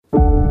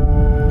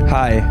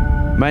Hi,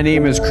 my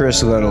name is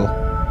Chris Little,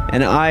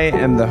 and I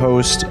am the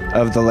host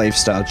of The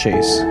Lifestyle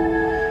Chase.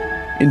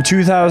 In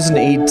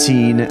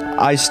 2018,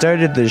 I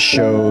started this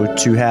show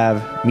to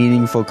have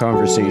meaningful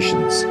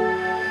conversations.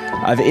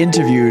 I've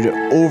interviewed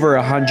over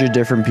 100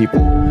 different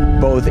people,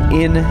 both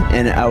in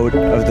and out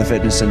of the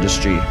fitness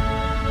industry.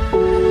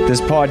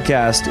 This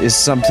podcast is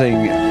something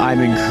I'm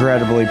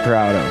incredibly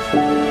proud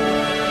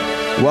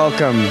of.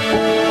 Welcome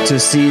to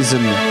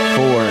Season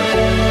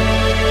 4.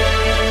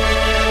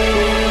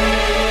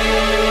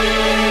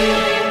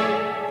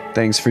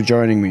 Thanks for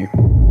joining me.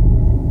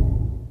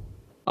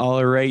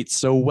 All right,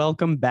 so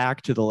welcome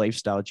back to The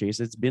Lifestyle Chase.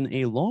 It's been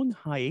a long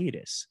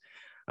hiatus.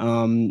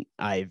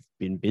 I've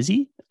been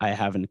busy. I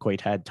haven't quite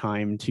had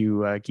time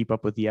to keep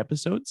up with the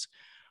episodes,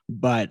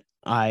 but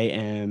I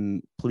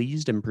am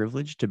pleased and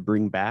privileged to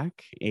bring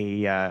back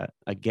a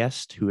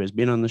guest who has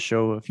been on the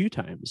show a few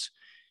times,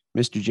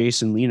 Mr.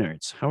 Jason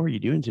Leenaarts. How are you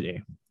doing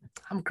today?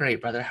 I'm great,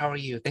 brother. How are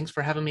you? Thanks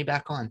for having me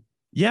back on.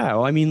 Yeah,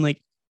 well, I mean,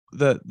 like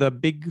the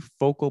big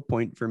focal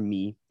point for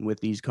me with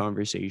these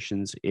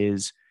conversations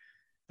is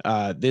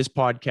this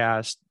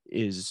podcast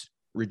is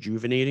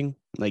rejuvenating.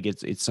 Like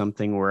it's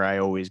something where I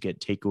always get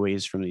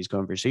takeaways from these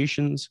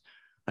conversations.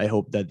 I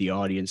hope that the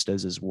audience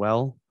does as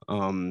well.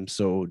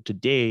 So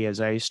today, as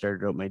I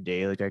started out my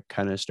day, like I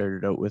kind of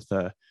started out with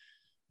a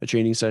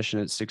training session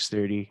at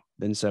 6:30,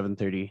 then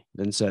 7:30,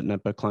 then setting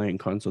up a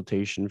client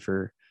consultation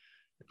for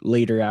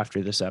later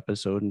after this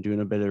episode and doing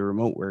a bit of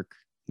remote work.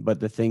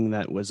 But the thing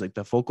that was like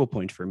the focal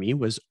point for me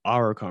was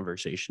our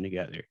conversation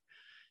together.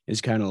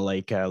 Is kind of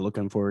like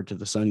looking forward to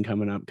the sun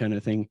coming up kind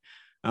of thing.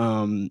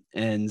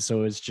 And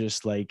so it's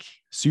just like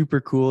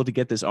super cool to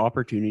get this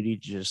opportunity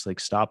to just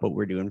like stop what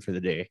we're doing for the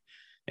day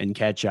and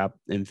catch up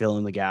and fill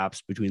in the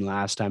gaps between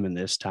last time and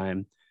this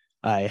time.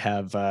 I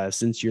have,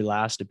 since your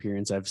last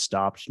appearance, I've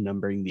stopped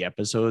numbering the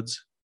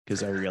episodes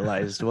because I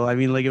realized, well, I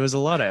mean, like it was a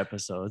lot of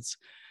episodes.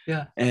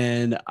 Yeah.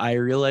 And I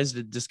realized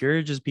it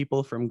discourages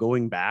people from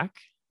going back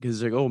because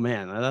they're like, oh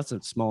man, that's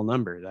a small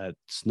number.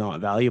 That's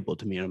not valuable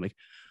to me. And I'm like,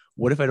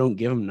 what if I don't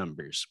give them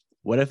numbers?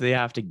 What if they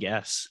have to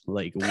guess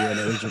like when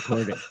it was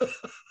recorded?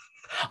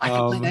 I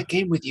can play that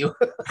game with you.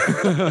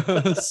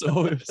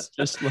 So it's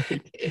just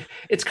like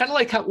it's kind of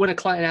like when a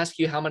client asks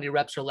you how many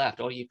reps are left.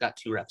 Oh, you've got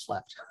 2 reps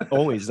left.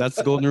 Always. That's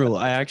the golden rule.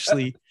 I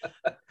actually,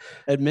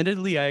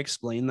 admittedly, I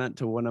explained that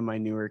to one of my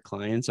newer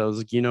clients. I was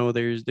like,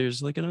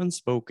 there's like an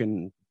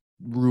unspoken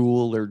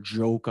rule or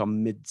joke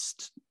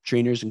amidst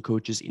trainers and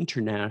coaches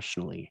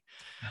internationally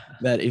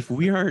that if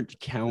we aren't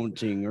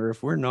counting or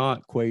if we're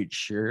not quite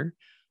sure,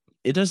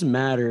 it doesn't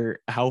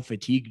matter how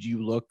fatigued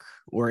you look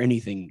or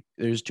anything.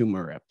 There's 2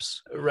 more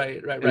reps.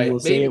 Right. We'll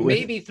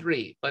maybe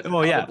 3, but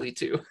probably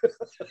 2.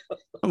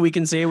 We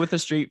can say it with a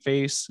straight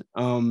face.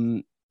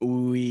 Another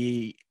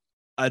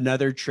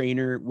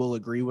trainer will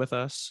agree with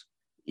us,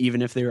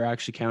 even if they were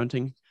actually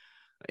counting.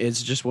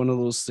 It's just one of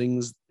those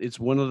things. It's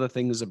one of the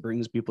things that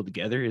brings people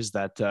together is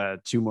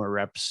that 2 more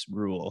reps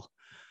rule.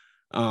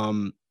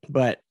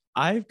 But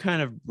I've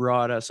kind of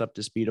brought us up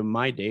to speed on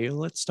my day.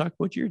 Let's talk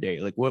about your day.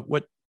 Like what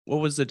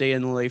was the day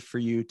in the life for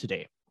you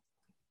today?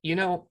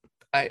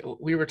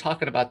 We were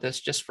talking about this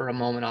just for a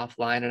moment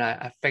offline, and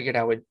I figured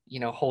I would,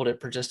 hold it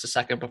for just a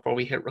second before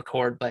we hit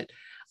record. But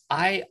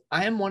I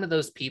am one of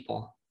those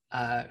people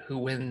who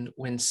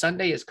when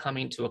Sunday is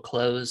coming to a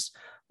close,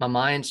 my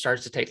mind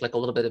starts to take like a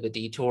little bit of a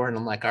detour, and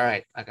I'm like, all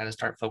right, I got to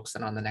start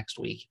focusing on the next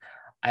week.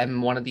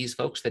 I'm one of these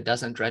folks that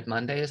doesn't dread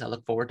Mondays. I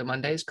look forward to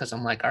Mondays because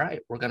I'm like, all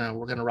right, we're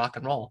gonna rock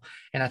and roll.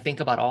 And I think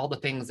about all the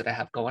things that I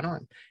have going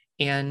on,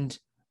 and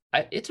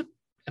it's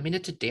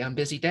a damn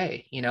busy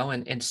day,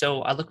 and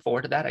so I look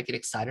forward to that. I get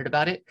excited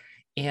about it,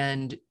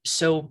 and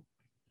so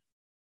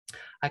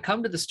I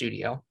come to the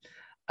studio.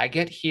 I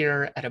get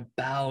here at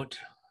about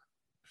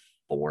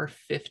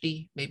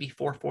 4:50, maybe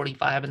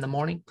 4:45 in the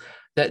morning.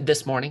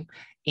 This morning,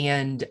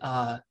 and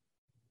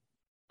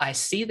I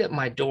see that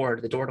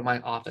the door to my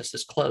office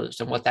is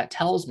closed. And what that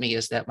tells me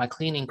is that my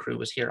cleaning crew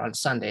was here on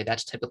Sunday.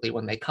 That's typically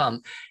when they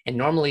come. And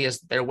normally is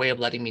their way of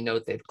letting me know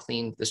that they've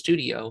cleaned the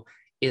studio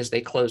is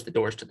they close the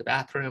doors to the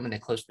bathroom and they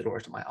close the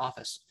doors to my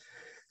office.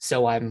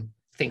 So I'm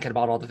thinking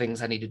about all the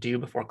things I need to do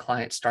before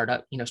clients start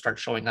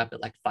showing up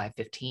at like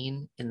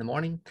 5:15 in the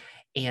morning.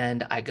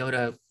 And I go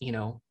to,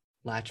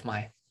 latch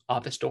my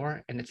office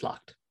door and it's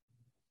locked.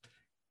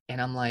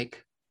 And I'm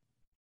like,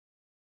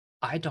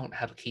 I don't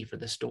have a key for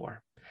this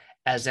door.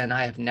 As in,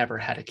 I have never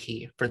had a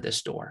key for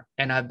this door.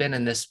 And I've been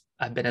in this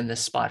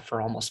spot for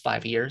almost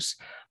 5 years,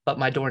 but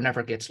my door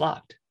never gets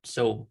locked.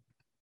 So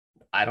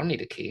I don't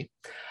need a key.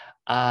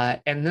 And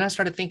then I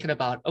started thinking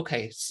about,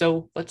 okay,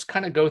 so let's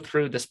kind of go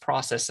through this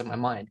process in my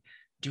mind.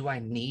 Do I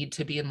need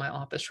to be in my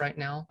office right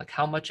now? Like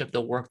how much of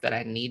the work that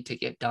I need to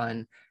get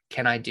done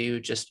can I do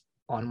just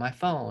on my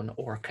phone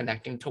or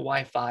connecting to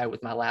Wi-Fi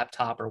with my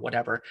laptop or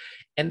whatever?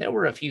 And there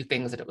were a few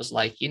things that it was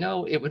like,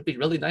 it would be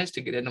really nice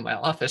to get into my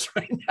office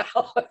right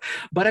now,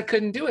 but I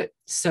couldn't do it.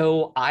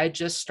 So I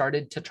just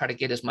started to try to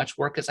get as much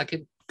work as I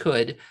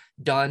could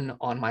done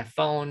on my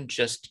phone,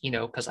 just,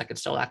 because I could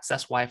still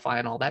access Wi-Fi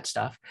and all that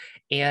stuff.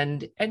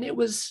 And it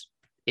was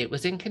it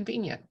was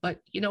inconvenient, but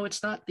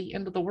it's not the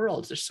end of the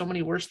world. There's so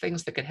many worse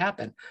things that could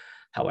happen.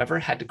 However,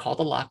 had to call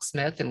the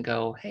locksmith and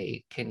go,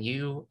 hey, can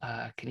you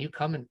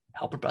come and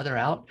help a brother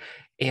out?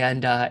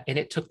 And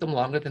it took them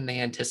longer than they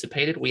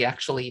anticipated. We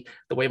actually,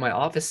 the way my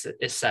office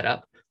is set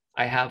up,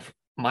 I have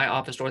my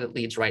office door that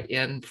leads right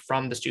in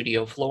from the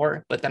studio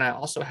floor, but then I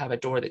also have a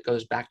door that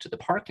goes back to the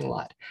parking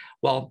lot.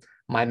 Well,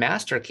 my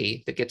master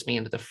key that gets me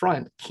into the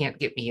front can't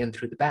get me in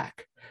through the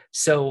back.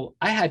 So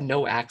I had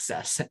no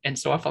access. And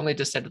so I finally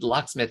just said to the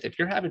locksmith, if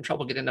you're having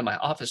trouble getting into my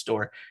office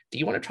door, do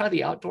you want to try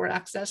the outdoor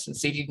access and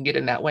see if you can get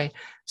in that way?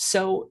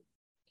 So,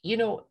 you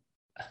know,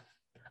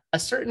 a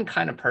certain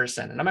kind of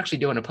person, and I'm actually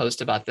doing a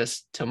post about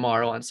this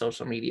tomorrow on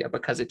social media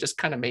because it just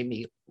kind of made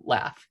me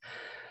laugh.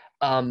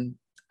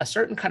 A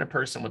certain kind of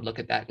person would look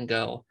at that and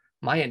go,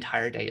 my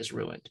entire day is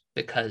ruined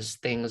because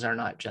things are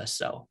not just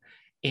so.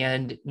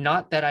 And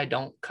not that I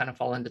don't kind of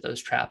fall into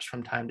those traps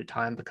from time to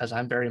time, because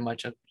I'm very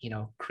much a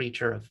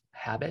creature of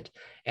habit,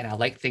 and I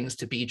like things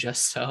to be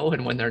just so.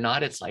 And when they're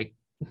not, it's like,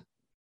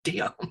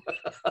 damn.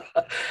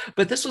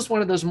 But this was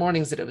one of those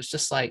mornings that it was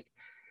just like,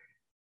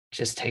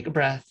 just take a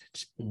breath.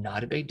 It's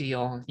not a big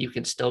deal. You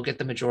can still get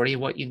the majority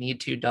of what you need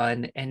to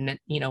done. And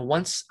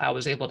once I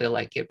was able to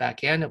like get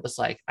back in, it was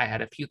like I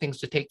had a few things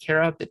to take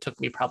care of that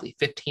took me probably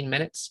 15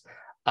 minutes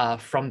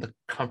from the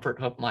comfort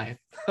of my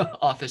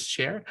office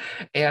chair,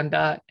 and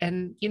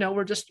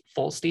we're just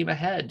full steam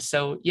ahead.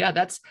 So yeah,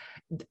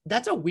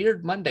 that's a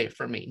weird Monday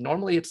for me.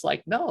 Normally it's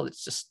like, no,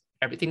 it's just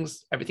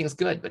everything's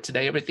good, but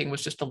today everything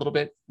was just a little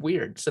bit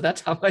weird. So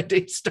that's how my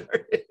day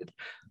started.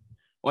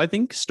 Well, I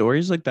think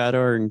stories like that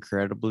are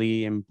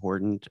incredibly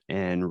important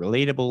and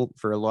relatable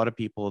for a lot of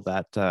people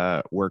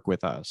that work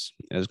with us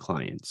as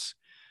clients.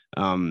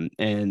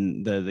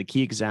 And the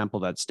key example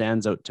that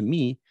stands out to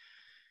me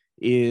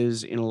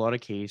is, in a lot of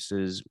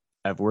cases,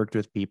 I've worked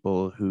with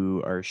people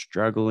who are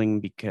struggling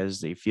because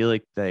they feel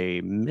like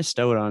they missed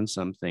out on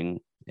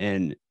something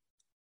and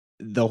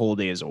the whole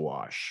day is a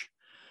wash.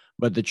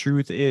 But the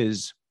truth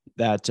is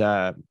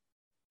that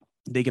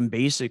they can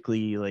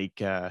basically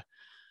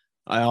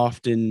I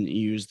often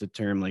use the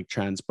term like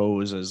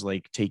transpose as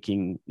like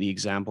taking the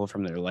example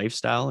from their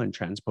lifestyle and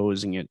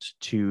transposing it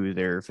to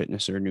their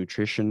fitness or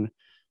nutrition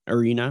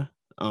arena.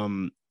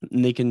 And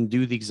they can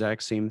do the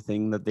exact same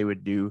thing that they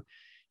would do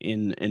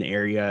in an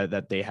area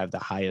that they have the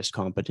highest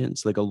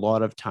competence. Like a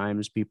lot of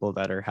times people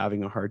that are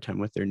having a hard time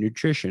with their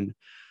nutrition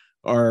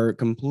are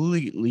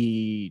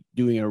completely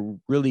doing a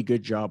really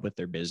good job with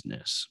their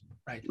business.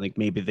 Right. Like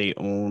maybe they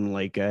own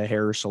like a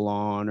hair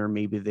salon, or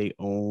maybe they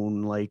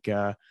own like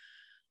a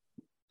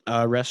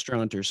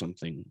restaurant or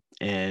something,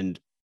 and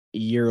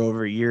year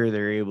over year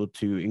they're able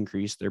to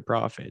increase their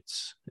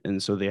profits,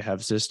 and so they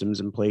have systems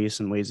in place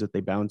and ways that they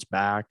bounce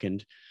back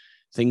and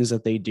things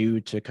that they do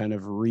to kind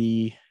of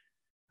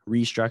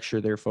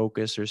restructure their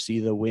focus or see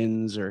the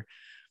wins or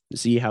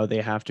see how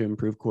they have to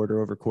improve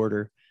quarter over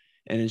quarter.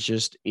 And it's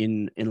just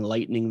in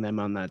enlightening them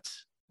on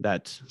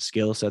that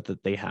skill set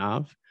that they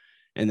have,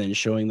 and then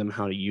showing them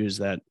how to use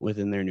that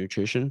within their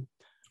nutrition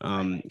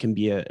can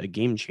be a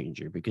game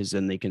changer, because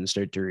then they can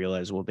start to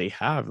realize, well, they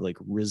have like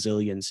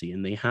resiliency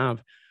and they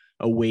have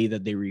a way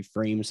that they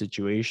reframe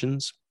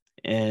situations.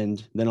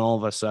 And then all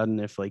of a sudden,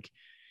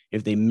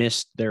 if they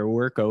missed their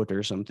workout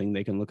or something,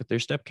 they can look at their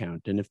step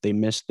count. And if they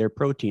missed their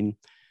protein,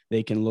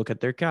 they can look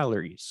at their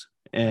calories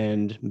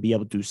and be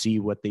able to see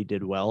what they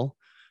did well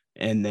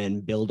and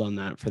then build on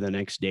that for the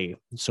next day.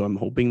 So I'm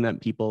hoping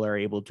that people are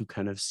able to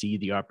kind of see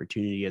the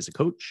opportunity as a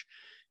coach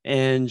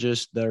and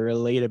just the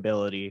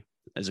relatability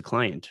as a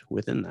client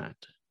within that.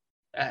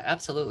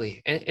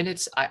 Absolutely. And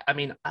it's, I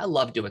mean, I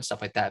love doing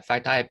stuff like that. In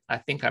fact, I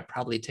think I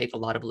probably take a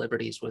lot of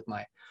liberties with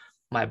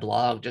my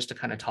blog just to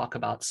kind of talk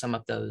about some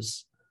of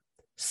those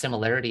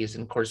similarities.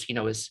 And of course,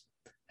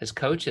 as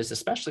coaches,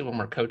 especially when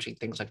we're coaching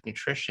things like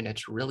nutrition,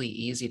 it's really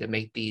easy to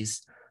make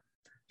these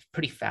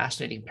pretty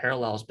fascinating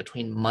parallels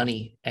between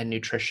money and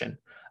nutrition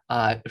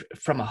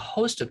from a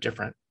host of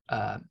different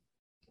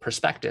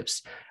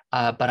perspectives.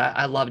 But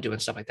I love doing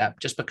stuff like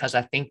that, just because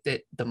I think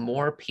that the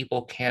more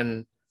people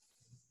can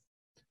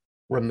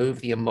remove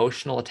the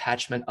emotional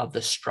attachment of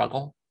the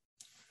struggle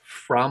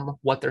from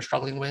what they're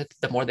struggling with,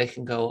 the more they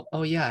can go,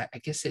 oh yeah, I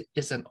guess it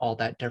isn't all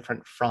that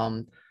different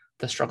from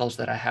the struggles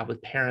that I have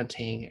with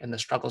parenting and the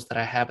struggles that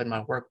I have in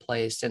my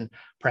workplace, and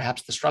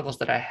perhaps the struggles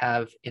that I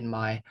have in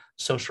my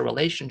social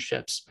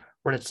relationships,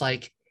 where it's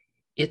like,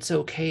 it's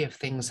okay if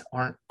things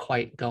aren't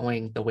quite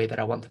going the way that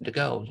I want them to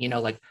go.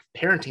 Like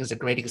parenting is a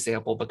great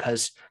example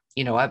because,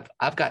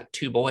 I've got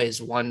two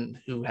boys,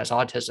 one who has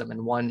autism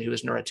and one who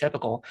is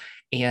neurotypical.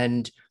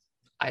 And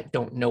I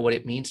don't know what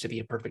it means to be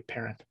a perfect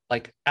parent.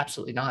 Like,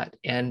 absolutely not.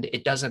 And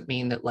it doesn't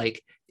mean that,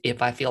 like,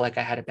 if I feel like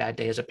I had a bad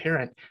day as a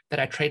parent, that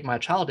I trade my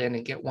child in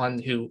and get one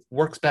who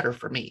works better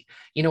for me.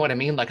 You know what I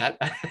mean? Like,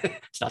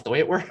 it's not the way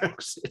it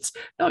works. It's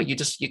no, you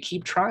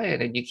keep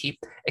trying and you keep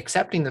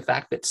accepting the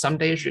fact that some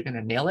days you're going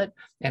to nail it.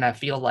 And I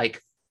feel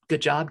like,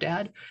 good job,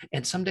 Dad.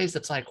 And some days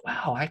it's like,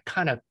 wow,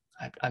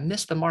 I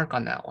missed the mark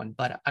on that one,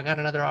 but I got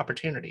another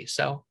opportunity.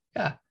 So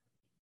yeah.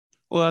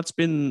 Well, that's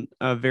been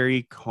a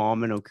very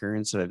common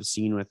occurrence that I've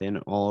seen within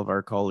all of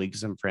our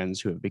colleagues and friends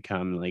who have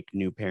become like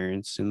new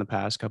parents in the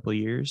past couple of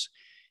years,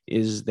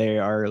 is they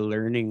are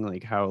learning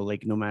like how,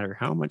 like, no matter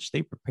how much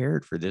they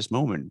prepared for this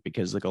moment,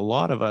 because like a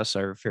lot of us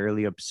are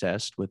fairly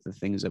obsessed with the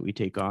things that we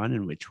take on,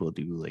 in which we'll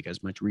do like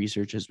as much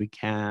research as we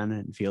can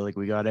and feel like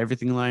we got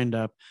everything lined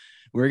up.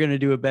 We're going to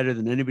do it better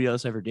than anybody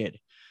else ever did.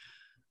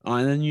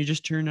 And then you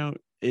just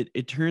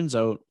it turns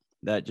out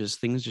that just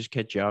things just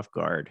catch you off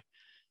guard,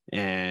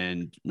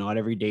 and not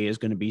every day is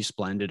going to be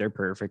splendid or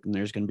perfect, and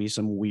there's going to be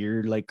some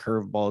weird like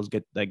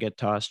curveballs that get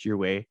tossed your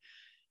way.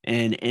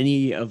 And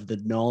any of the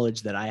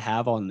knowledge that I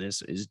have on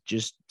this is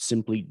just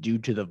simply due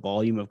to the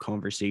volume of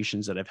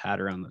conversations that I've had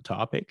around the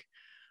topic.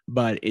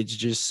 But it's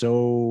just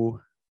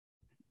so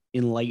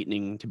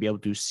enlightening to be able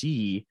to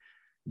see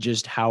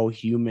just how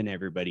human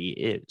everybody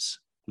is.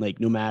 Like,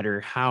 no matter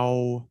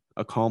how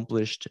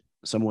accomplished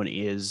someone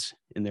is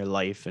in their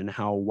life and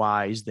how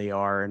wise they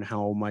are and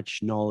how much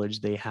knowledge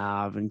they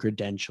have and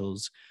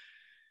credentials,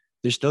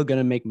 they're still going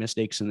to make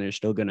mistakes, and they're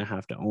still going to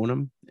have to own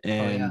them. Oh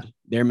yeah, And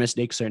their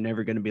mistakes are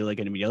never going to be like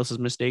anybody else's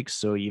mistakes.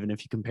 So even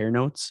if you compare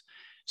notes,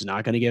 it's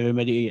not going to give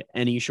anybody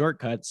any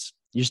shortcuts.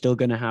 You're still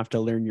going to have to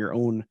learn your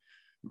own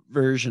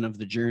version of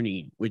the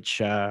journey,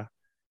 which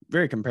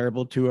very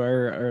comparable to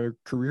our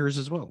careers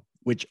as well.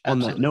 Which, on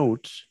that absolutely.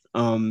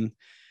 note,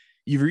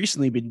 you've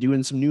recently been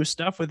doing some new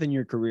stuff within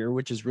your career,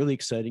 which is really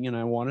exciting, and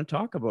I want to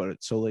talk about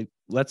it. So like,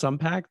 let's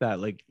unpack that.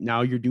 Like,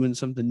 now you're doing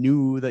something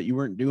new that you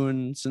weren't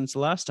doing since the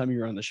last time you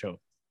were on the show.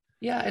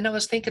 Yeah, and I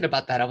was thinking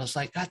about that. I was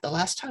like, God, the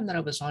last time that I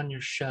was on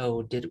your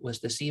show, was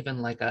this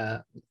even like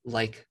a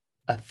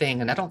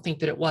thing? And I don't think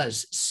that it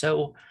was.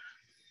 So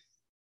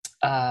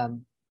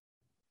um,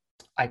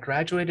 I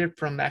graduated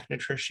from Mac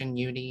Nutrition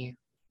Uni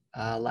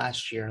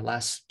last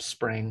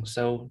spring,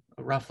 so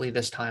roughly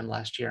this time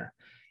last year,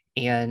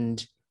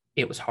 and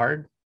it was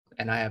hard.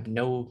 And I have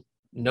no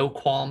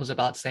qualms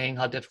about saying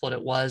how difficult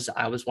it was.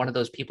 I was one of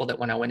those people that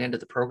when I went into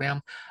the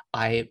program,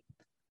 I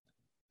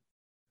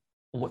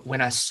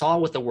when I saw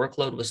what the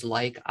workload was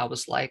like, I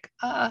was like,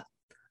 I've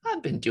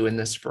been doing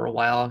this for a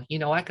while.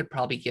 I could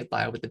probably get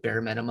by with the bare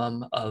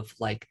minimum of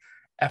like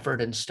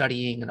effort and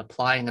studying and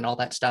applying and all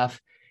that stuff.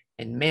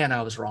 And man,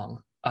 I was wrong.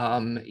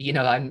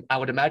 I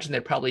would imagine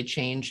they'd probably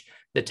change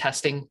the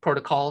testing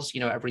protocols,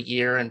 every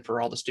year and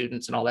for all the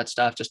students and all that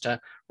stuff, just to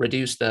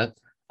reduce the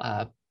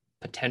uh,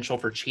 potential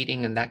for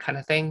cheating and that kind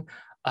of thing.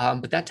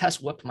 But that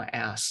test whooped my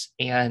ass,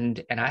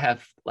 and I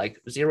have like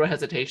zero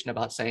hesitation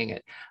about saying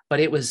it. But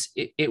it was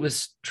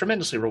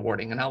tremendously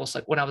rewarding, and I was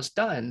like, when I was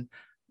done,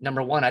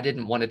 number one, I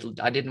didn't want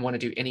to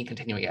do any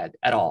continuing ed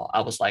at all.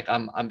 I was like,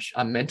 I'm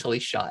mentally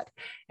shot.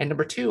 And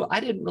number two, I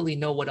didn't really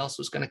know what else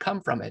was going to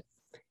come from it.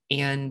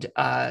 And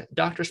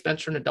Dr.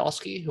 Spencer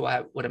Nadolsky, who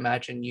I would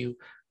imagine you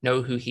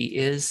know who he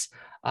is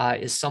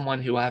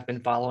someone who I've been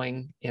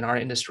following in our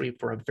industry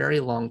for a very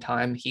long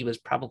time. He was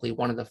probably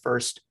one of the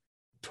first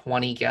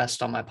 20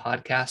 guests on my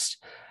podcast.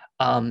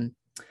 Um,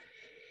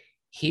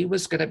 he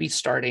was going to be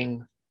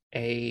starting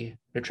a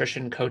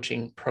nutrition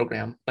coaching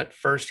program, but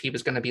first he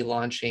was going to be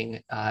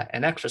launching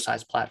an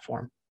exercise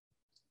platform.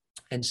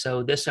 And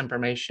so this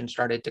information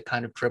started to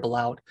kind of dribble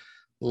out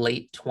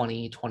late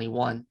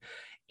 2021.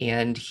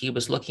 And he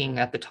was looking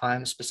at the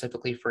time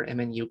specifically for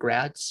MNU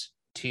grads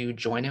to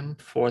join him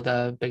for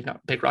the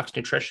Big Rocks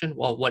Nutrition,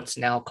 well, what's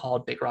now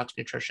called Big Rocks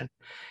Nutrition.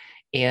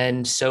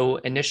 And so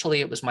initially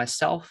it was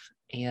myself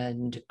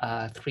and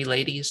three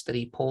ladies that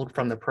he pulled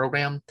from the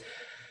program.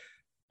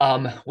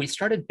 We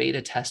started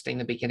beta testing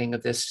the beginning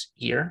of this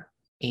year,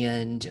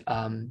 and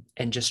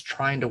just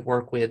trying to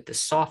work with the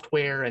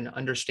software and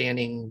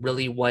understanding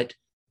really what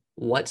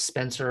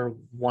Spencer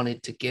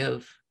wanted to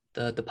give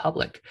the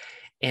public.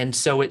 And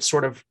so it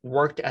sort of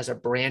worked as a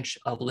branch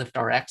of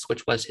LiftRx,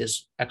 which was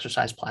his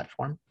exercise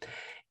platform.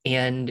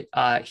 And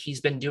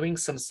he's been doing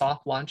some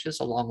soft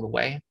launches along the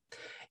way.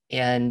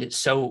 And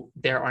so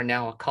there are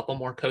now a couple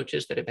more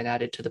coaches that have been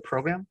added to the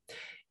program.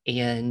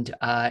 And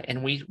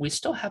we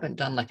still haven't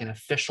done like an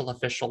official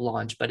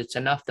launch, but it's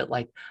enough that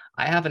like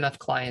I have enough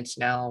clients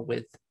now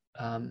with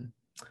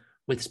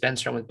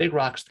Spencer and with Big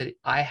Rocks that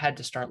I had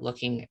to start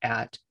looking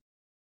at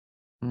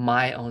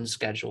my own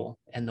schedule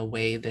and the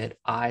way that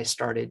I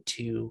started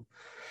to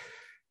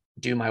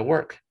do my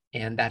work.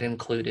 And that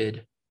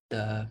included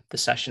the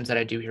sessions that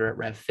I do here at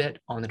RevFit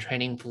on the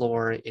training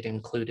floor. It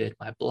included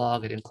my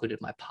blog, it included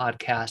my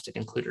podcast, it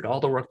included all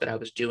the work that I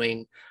was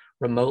doing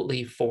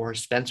remotely for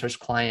Spencer's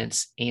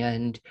clients.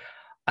 And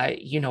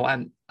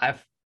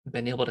I've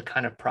been able to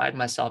kind of pride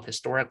myself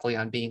historically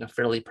on being a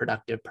fairly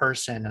productive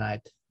person. And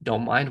I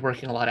don't mind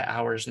working a lot of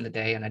hours in the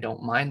day, and I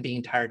don't mind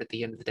being tired at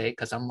the end of the day,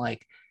 because I'm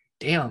like,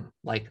 damn,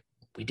 like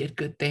we did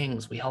good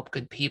things, we helped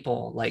good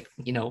people, like,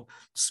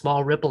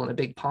 small ripple in a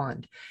big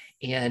pond.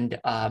 And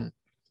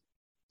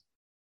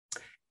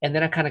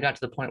then I kind of got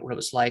to the point where it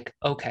was like,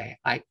 okay,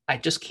 I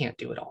just can't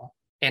do it all.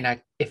 And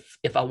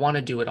if I want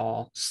to do it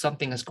all,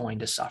 something is going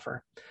to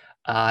suffer.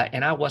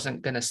 And I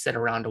wasn't going to sit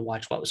around to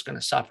watch what was going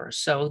to suffer.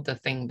 So the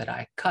thing that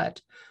I cut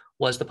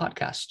was the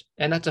podcast.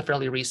 And that's a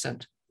fairly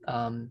recent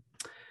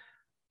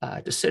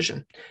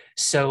decision.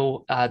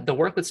 So the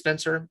work with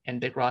Spencer and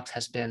Big Rocks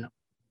has been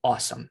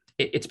awesome.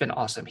 It's been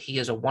awesome. He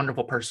is a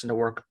wonderful person to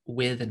work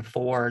with and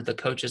for. The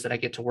coaches that I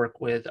get to work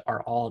with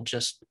are all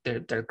just,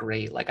 they're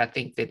great. Like, I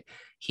think that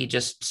he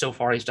just, so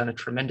far, he's done a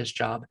tremendous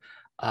job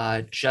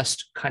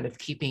just kind of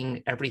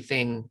keeping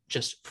everything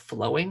just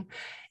flowing,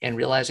 and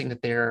realizing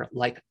that they're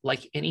like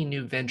any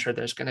new venture,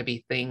 there's going to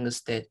be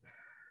things that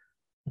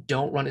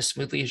don't run as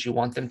smoothly as you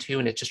want them to.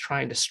 And it's just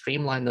trying to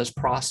streamline those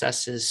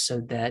processes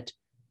so that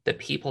the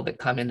people that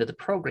come into the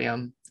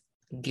program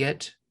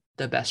get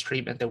the best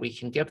treatment that we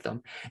can give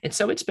them. And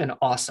so it's been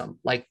awesome,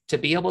 like, to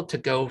be able to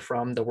go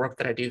from the work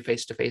that I do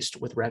face to face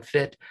with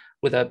RevFit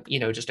with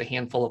just a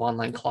handful of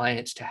online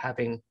clients, to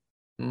having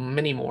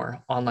many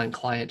more online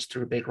clients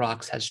through Big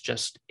Rocks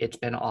it's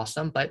been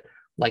awesome. But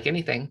like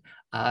anything,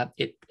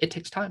 it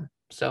takes time.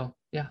 So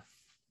yeah.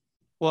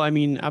 Well, I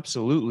mean,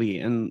 absolutely.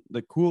 And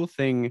the cool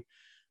thing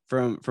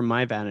from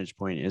my vantage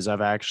point is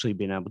I've actually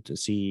been able to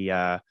see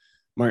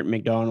Martin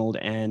McDonald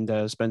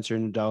and Spencer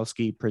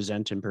Nadolski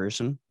present in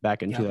person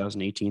back in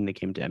 2018. They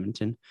came to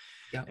Edmonton,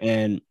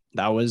 and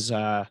that was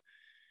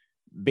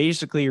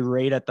basically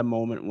right at the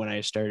moment when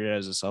I started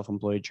as a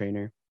self-employed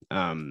trainer.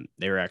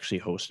 They were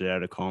actually hosted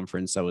at a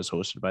conference that was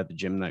hosted by the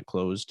gym that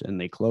closed, and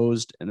they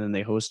closed, and then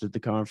they hosted the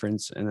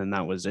conference, and then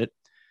that was it.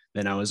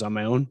 Then I was on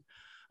my own.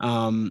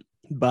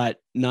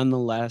 But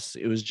nonetheless,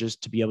 it was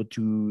just to be able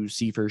to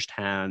see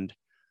firsthand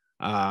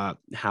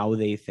how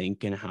they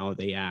think and how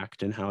they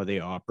act and how they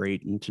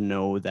operate, and to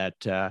know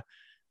that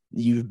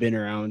you've been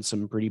around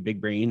some pretty big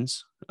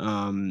brains,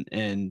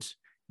 and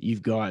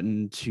you've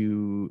gotten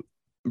to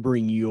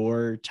bring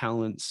your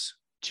talents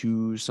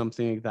to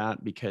something like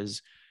that,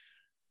 because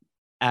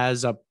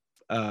as a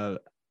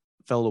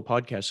fellow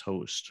podcast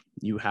host,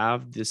 you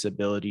have this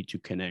ability to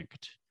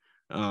connect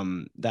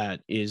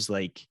that is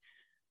like,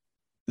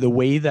 the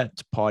way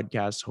that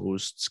podcast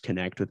hosts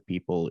connect with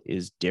people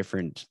is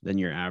different than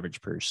your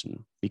average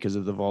person, because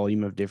of the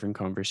volume of different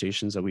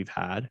conversations that we've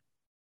had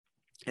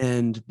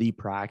and the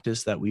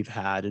practice that we've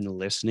had in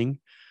listening.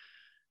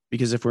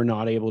 Because if we're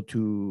not able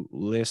to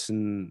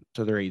listen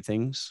to the right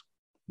things,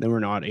 then we're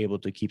not able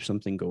to keep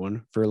something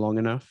going for long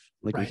enough.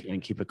 Like, we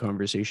can't keep a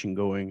conversation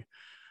going.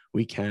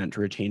 We can't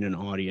retain an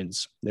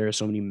audience. There are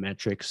so many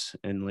metrics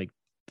and like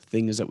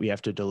things that we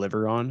have to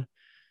deliver on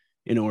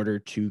in order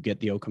to get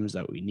the outcomes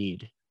that we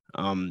need.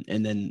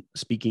 And then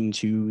speaking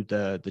to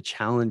the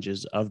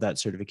challenges of that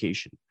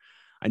certification,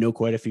 I know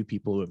quite a few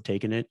people who have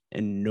taken it,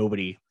 and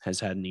nobody has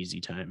had an easy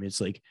time.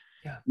 It's like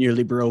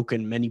nearly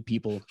broken many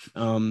people.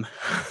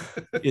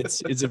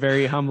 It's a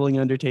very humbling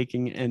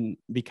undertaking. And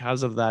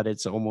because of that,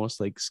 it's almost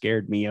like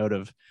scared me out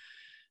of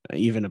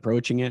even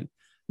approaching it.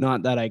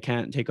 Not that I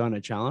can't take on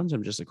a challenge.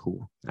 I'm just like,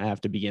 cool, I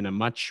have to be in a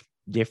much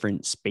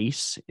different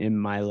space in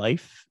my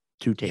life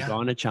to take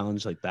on a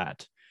challenge like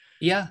that.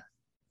 Yeah.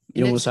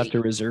 You almost have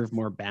to reserve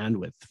more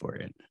bandwidth for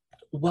it.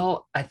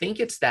 Well, I think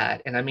it's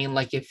that. And I mean,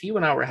 like, if you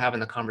and I were having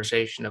the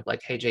conversation of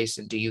like, hey,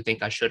 Jason, do you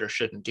think I should or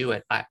shouldn't do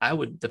it? I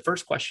would, the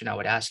first question I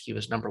would ask you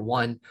is, number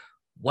one,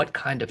 what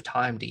kind of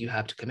time do you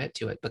have to commit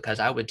to it? Because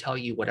I would tell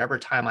you, whatever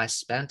time I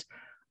spent,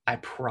 I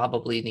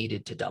probably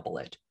needed to double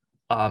it,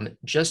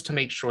 just to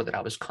make sure that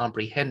I was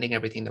comprehending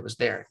everything that was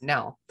there.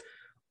 Now,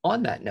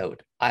 on that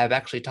note, I have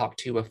actually talked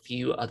to a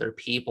few other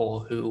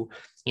people who,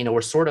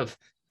 were sort of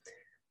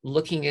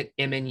looking at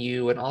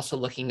MNU and also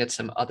looking at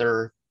some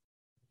other,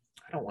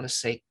 I don't want to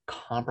say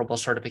comparable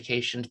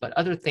certifications, but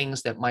other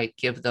things that might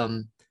give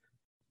them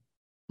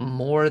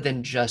more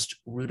than just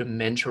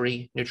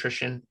rudimentary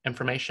nutrition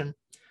information.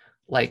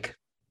 Like,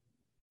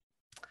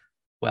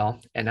 well,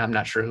 and I'm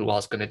not sure who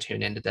else is going to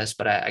tune into this,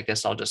 but I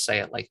guess I'll just say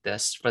it like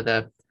this. For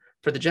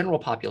the general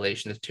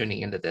population that's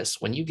tuning into this,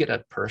 when you get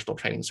a personal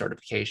training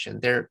certification,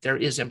 there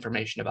is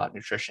information about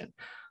nutrition,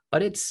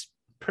 but it's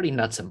pretty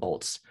nuts and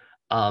bolts.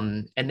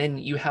 And then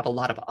you have a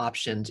lot of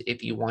options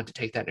if you want to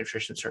take that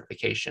nutrition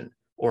certification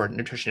or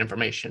nutrition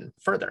information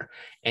further,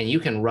 and you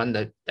can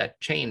run that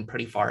chain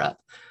pretty far up.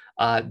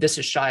 This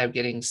is shy of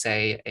getting,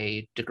 say,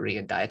 a degree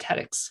in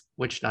dietetics,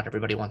 which not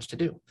everybody wants to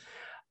do.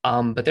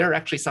 But there are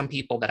actually some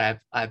people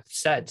that I've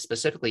said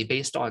specifically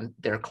based on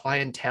their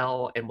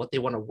clientele and what they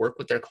want to work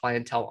with their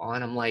clientele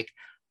on. I'm like,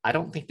 I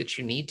don't think that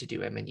you need to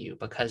do MNU,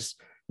 because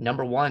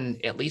number one,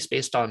 at least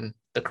based on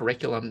the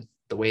curriculum,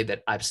 the way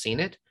that I've seen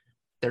it,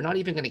 they're not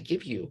even going to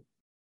give you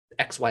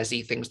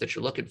XYZ things that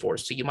you're looking for.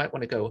 So you might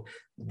want to go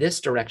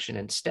this direction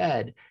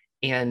instead.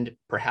 And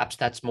perhaps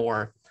that's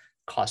more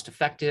cost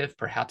effective.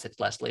 Perhaps it's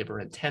less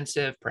labor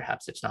intensive.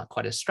 Perhaps it's not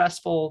quite as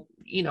stressful,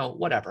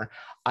 whatever.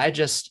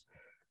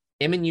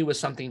 MNU was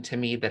something to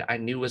me that I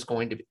knew it was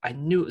going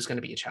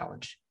to be a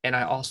challenge. And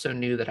I also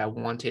knew that I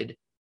wanted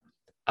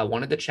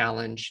the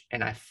challenge.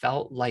 And I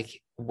felt like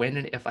when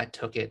and if I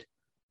took it,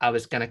 I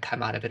was going to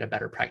come out of it a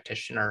better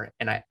practitioner.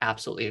 And I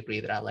absolutely agree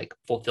that I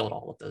fulfilled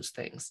all of those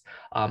things.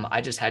 I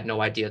just had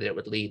no idea that it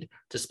would lead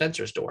to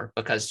Spencer's door,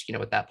 because,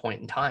 at that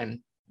point in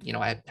time,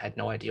 I had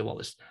no idea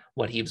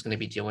what he was going to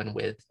be doing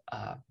with,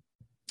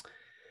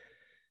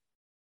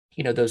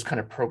 those kind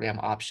of program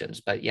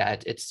options. But yeah,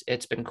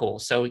 it's been cool.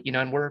 So,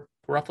 and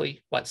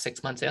roughly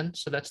 6 months in.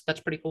 So that's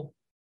pretty cool.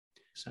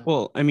 So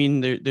Well, I mean,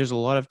 there's a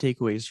lot of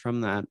takeaways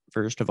from that.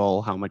 First of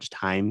all, how much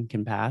time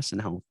can pass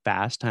and how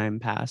fast time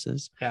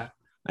passes. yeah,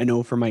 I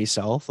know for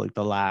myself, like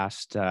the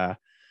last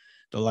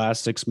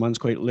 6 months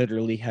quite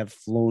literally have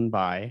flown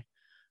by.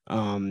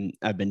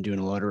 I've been doing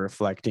a lot of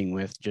reflecting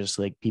with just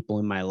like people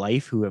in my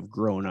life who have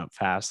grown up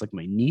fast, like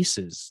my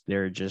nieces.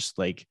 They're just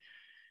like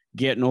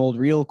getting old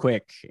real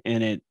quick.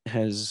 And it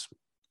has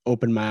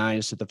opened my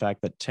eyes to the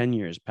fact that 10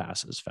 years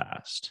passes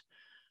fast.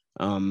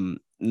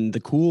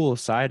 The cool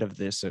side of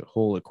this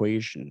whole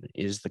equation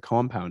is the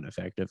compound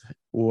effect of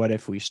what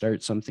if we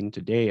start something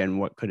today and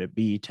what could it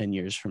be 10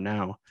 years from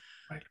now?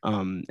 right.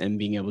 And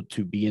being able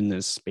to be in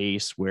this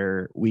space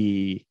where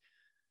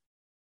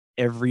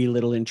every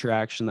little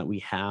interaction that we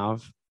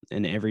have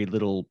and every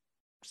little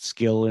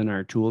skill in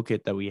our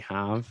toolkit that we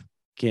have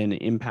can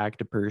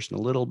impact a person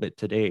a little bit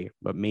today,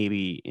 but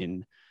maybe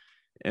in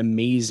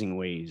amazing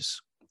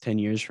ways 10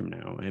 years from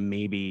now. And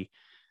maybe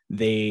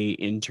they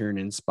in turn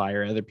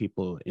inspire other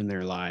people in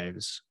their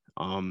lives.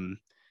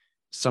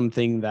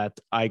 Something that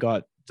I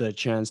got the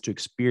chance to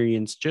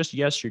experience just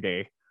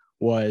yesterday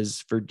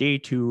was for day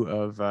 2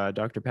 of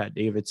Dr. Pat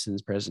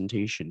Davidson's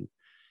presentation.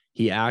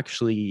 He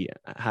actually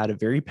had a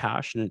very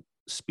passionate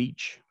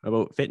speech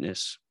about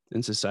fitness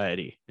in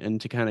society.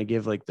 And to kind of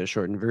give like the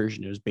shortened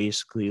version, it was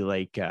basically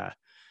like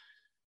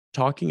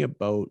talking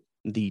about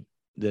the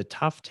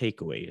tough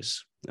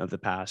takeaways of the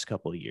past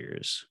couple of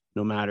years,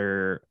 no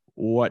matter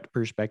what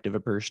perspective a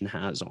person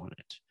has on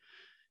it,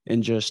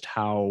 and just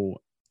how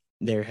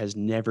there has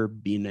never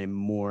been a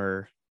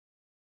more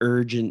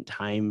urgent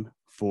time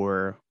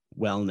for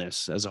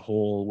wellness as a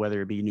whole,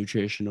 whether it be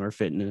nutrition or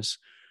fitness,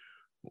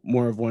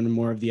 more of one and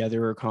more of the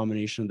other, or a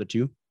combination of the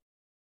two,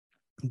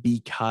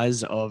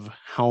 because of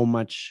how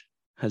much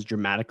has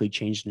dramatically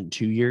changed in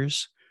 2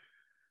 years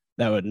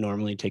that would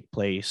normally take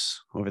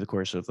place over the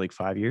course of like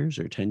 5 years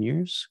or 10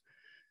 years,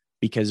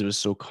 because it was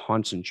so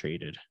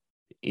concentrated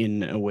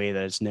in a way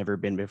that it's never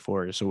been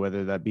before. So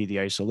whether that be the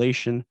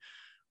isolation,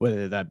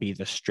 whether that be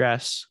the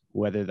stress,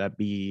 whether that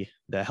be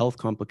the health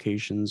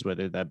complications,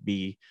 whether that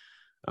be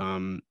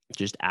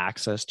just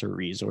access to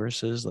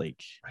resources,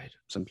 like Right.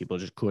 some people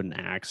just couldn't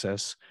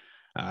access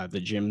the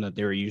gym that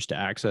they were used to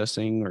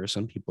accessing, or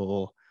some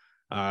people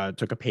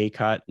took a pay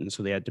cut and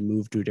so they had to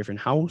move to a different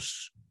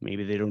house.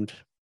 Maybe they don't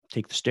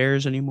take the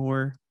stairs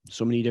anymore.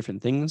 So many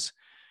different things.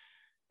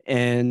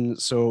 And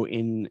so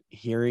in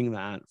hearing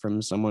that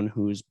from someone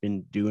who's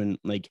been doing,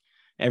 like,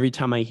 every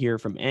time I hear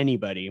from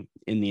anybody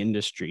in the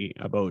industry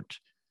about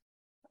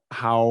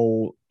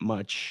how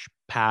much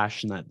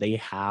passion that they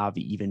have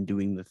even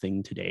doing the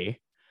thing today,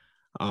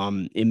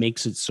 it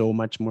makes it so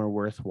much more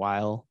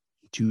worthwhile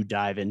to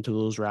dive into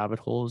those rabbit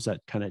holes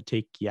that kind of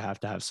you have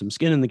to have some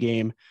skin in the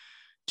game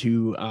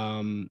to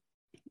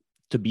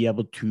be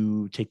able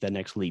to take that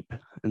next leap.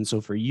 And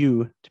so for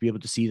you to be able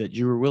to see that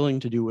you were willing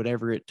to do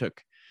whatever it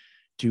took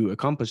to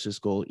accomplish this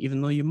goal,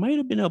 even though you might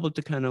have been able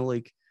to kind of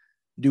like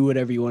do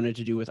whatever you wanted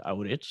to do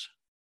without it,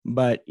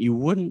 but you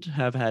wouldn't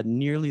have had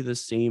nearly the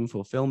same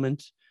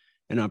fulfillment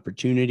and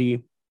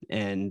opportunity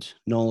and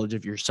knowledge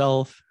of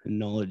yourself and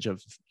knowledge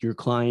of your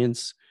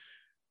clients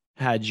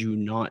had you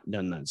not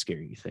done that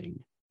scary thing.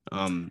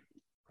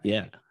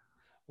 Yeah.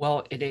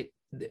 Well,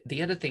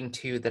 the other thing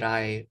too that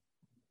I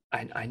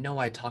know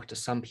I talked to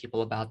some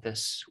people about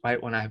this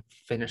right when I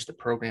finished the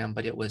program,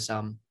 but it was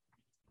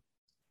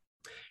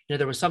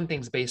there were some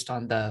things based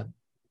on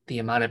the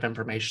amount of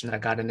information that I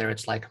got in there.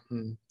 It's like,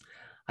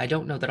 I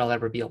don't know that I'll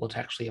ever be able to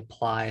actually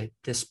apply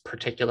this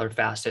particular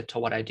facet to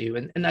what I do.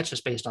 And that's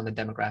just based on the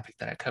demographic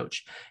that I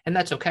coach. And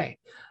that's okay.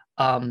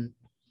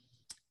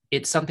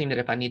 It's something that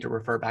if I need to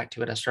refer back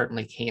to it, I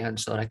certainly can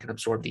so that I can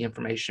absorb the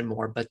information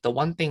more. But the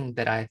one thing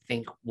that I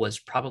think was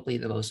probably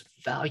the most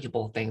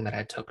valuable thing that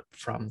I took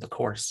from the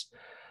course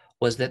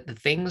was that the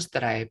things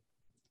that I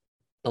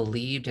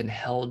believed and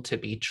held to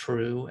be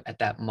true at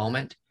that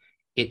moment,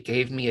 it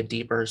gave me a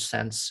deeper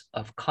sense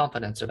of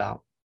confidence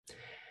about.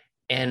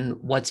 And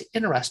what's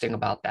interesting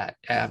about that,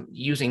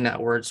 using that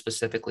word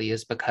specifically,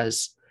 is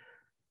because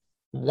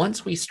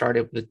once we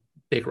started with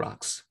Big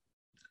Rocks,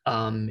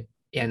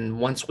 and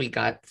once we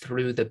got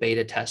through the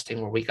beta testing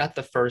where we got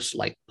the first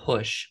like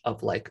push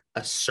of like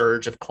a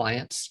surge of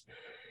clients,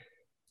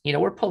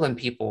 we're pulling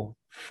people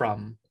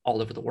from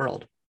all over the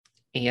world.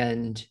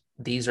 And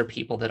these are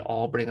people that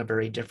all bring a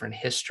very different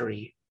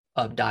history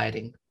of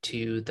dieting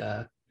to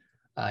the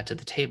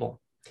table.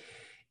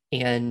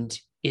 And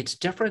it's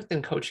different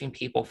than coaching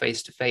people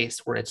face to face,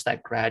 where it's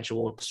that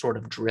gradual sort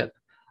of drip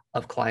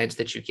of clients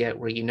that you get,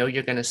 where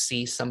you're going to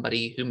see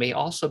somebody who may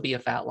also be a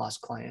fat loss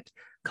client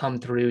come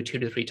through 2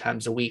 to 3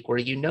 times a week, where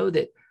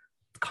that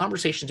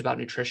conversations about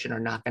nutrition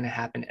are not going to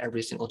happen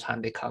every single time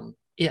they come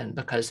in,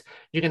 because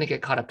you're going to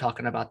get caught up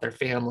talking about their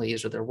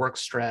families or their work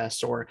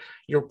stress, or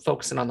you're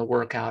focusing on the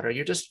workout, or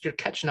you're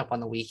catching up on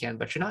the weekend,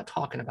 but you're not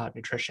talking about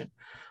nutrition.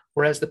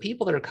 Whereas the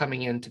people that are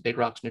coming into Big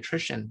Rocks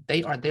Nutrition,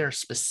 they are there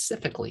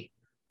specifically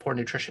for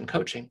nutrition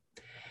coaching.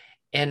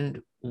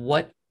 And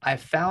what I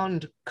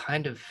found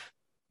kind of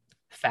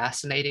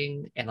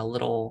fascinating and a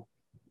little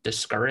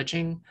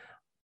discouraging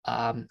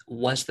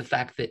was the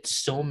fact that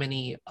so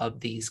many of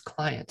these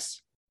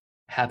clients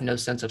have no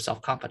sense of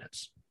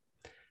self-confidence.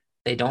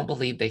 They don't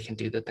believe they can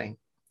do the thing.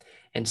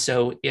 And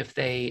so if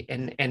they,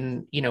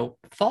 and you know,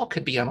 fault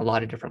could be on a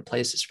lot of different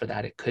places for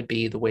that. It could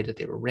be the way that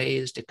they were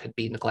raised. It could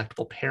be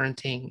neglectful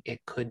parenting.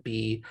 It could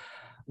be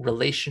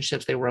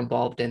relationships they were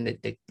involved in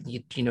that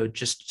you know,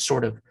 just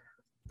sort of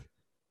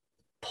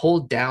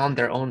pulled down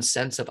their own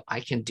sense of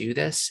I can do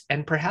this.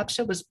 And perhaps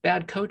it was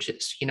bad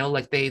coaches, you know,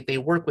 like they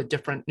work with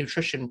different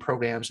nutrition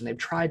programs and they've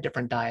tried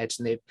different diets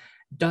and they've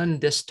done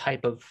this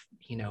type of,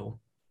 you know,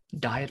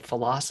 diet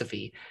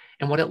philosophy.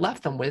 And what it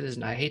left them with is,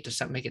 and I hate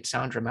to make it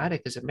sound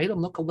dramatic, is it made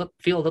them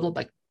feel a little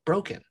like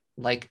broken,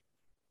 like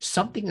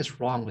something is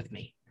wrong with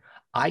me.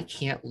 I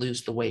can't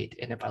lose the weight.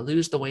 And if I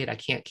lose the weight, I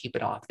can't keep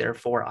it off.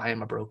 Therefore, I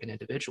am a broken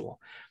individual.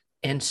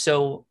 And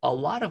so a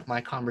lot of my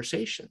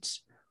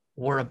conversations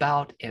were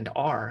about and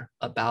are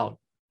about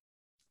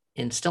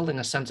instilling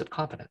a sense of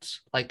confidence.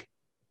 Like,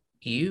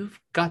 you've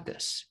got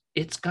this.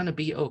 It's going to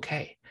be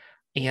okay.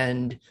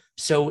 And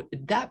so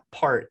that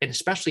part, and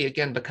especially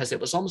again, because it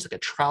was almost like a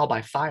trial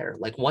by fire.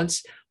 Like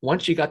once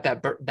you got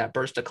that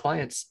burst of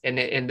clients,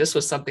 and this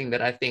was something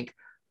that I think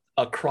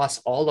across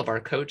all of our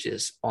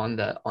coaches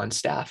on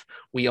staff,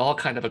 we all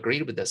kind of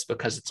agreed with this,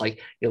 because it's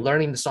like you're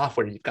learning the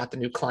software, you've got the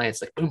new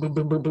clients, like boom, boom,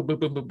 boom, boom, boom, boom,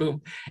 boom, boom,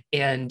 boom.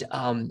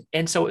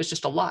 And so it was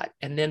just a lot.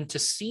 And then to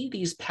see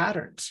these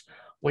patterns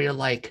where you're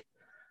like,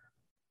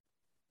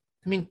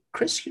 I mean,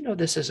 Chris, you know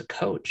this as a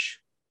coach.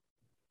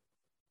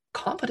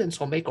 Confidence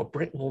will make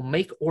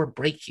or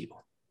break you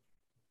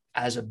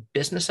as a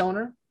business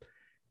owner,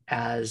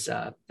 as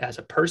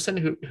a person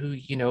who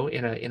you know,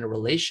 in a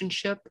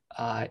relationship,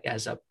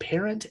 as a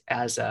parent,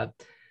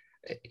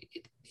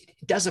 it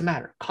doesn't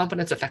matter.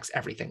 Confidence affects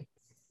everything.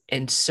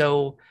 And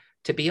so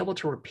to be able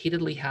to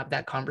repeatedly have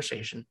that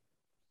conversation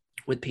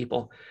with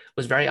people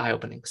was very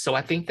eye-opening. So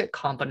I think that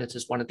confidence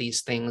is one of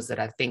these things that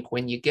I think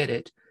when you get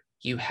it,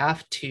 you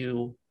have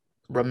to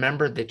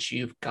remember that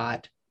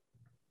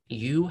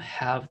you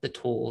have the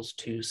tools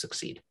to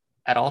succeed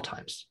at all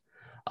times.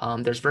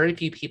 There's very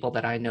few people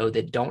that I know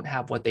that don't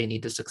have what they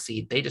need to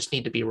succeed. They just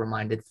need to be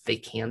reminded they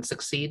can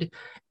succeed,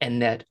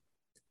 and that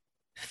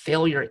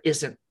failure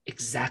isn't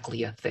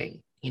exactly a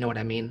thing. You know what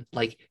I mean?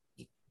 Like,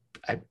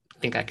 I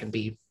think I can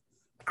be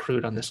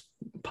crude on this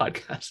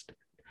podcast.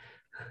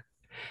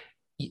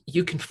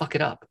 You can fuck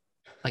it up.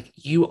 Like,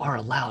 you are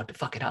allowed to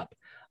fuck it up.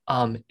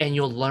 And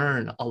you'll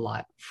learn a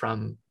lot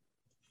from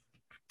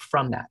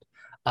that.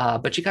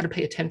 But you got to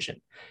pay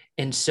attention.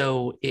 And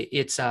so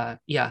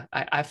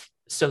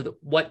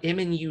what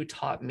M&U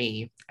taught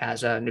me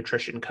as a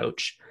nutrition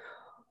coach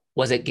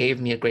was it gave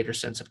me a greater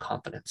sense of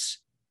confidence,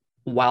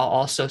 while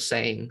also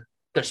saying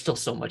there's still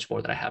so much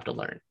more that I have to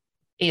learn.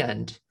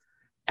 And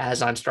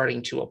as I'm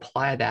starting to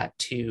apply that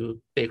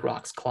to Big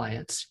Rock's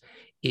clients,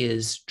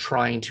 is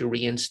trying to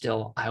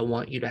reinstill, I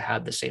want you to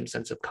have the same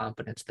sense of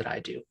confidence that I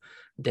do,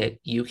 that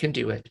you can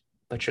do it,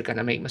 but you're going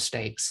to make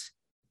mistakes,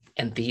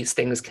 and these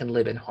things can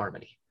live in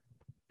harmony.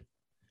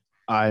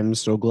 I'm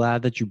so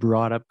glad that you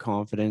brought up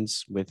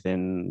confidence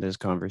within this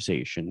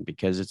conversation,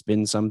 because it's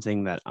been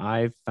something that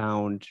I've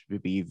found to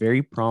be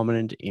very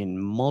prominent in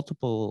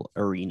multiple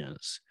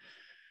arenas.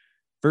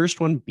 First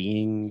one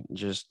being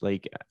just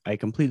like, I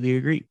completely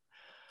agree.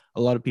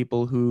 A lot of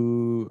people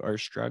who are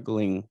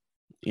struggling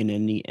in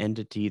any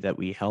entity that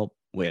we help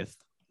with,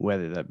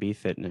 whether that be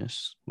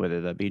fitness,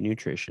 whether that be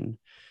nutrition,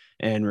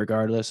 and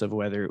regardless of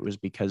whether it was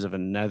because of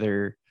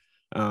another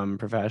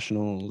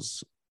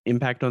professional's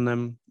impact on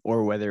them,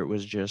 or whether it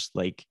was just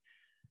like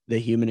the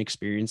human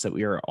experience that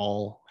we are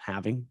all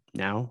having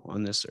now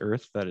on this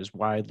earth that is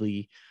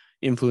widely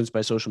influenced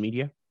by social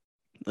media.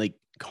 Like,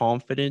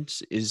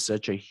 confidence is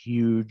such a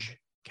huge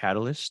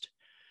catalyst.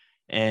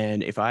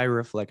 And if I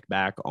reflect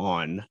back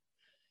on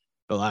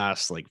the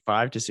last like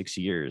 5 to 6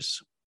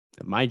 years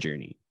of my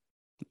journey,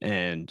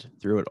 and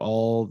through it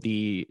all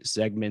the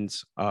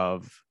segments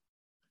of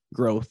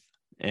growth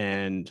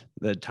and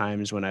the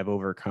times when I've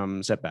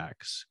overcome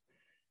setbacks,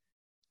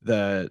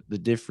 the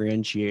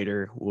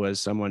differentiator was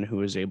someone who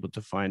was able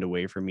to find a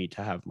way for me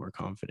to have more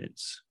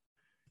confidence.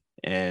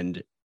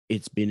 And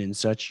it's been in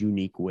such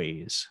unique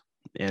ways,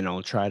 and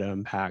I'll try to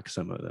unpack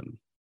some of them.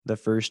 The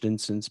first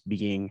instance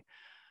being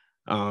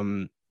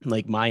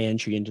like my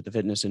entry into the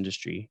fitness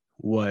industry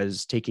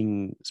was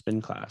taking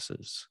spin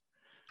classes.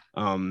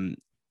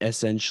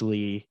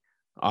 Essentially,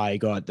 I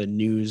got the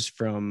news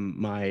from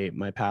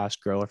my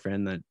past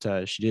girlfriend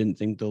that she didn't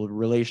think the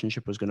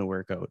relationship was going to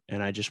work out,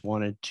 and I just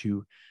wanted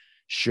to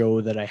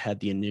show that I had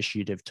the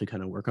initiative to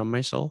kind of work on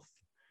myself.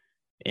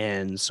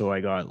 And so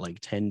I got like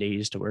 10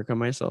 days to work on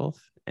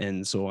myself.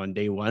 And so on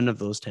day one of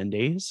those 10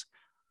 days,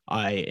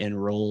 I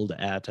enrolled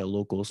at a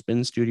local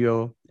spin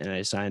studio, and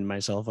I signed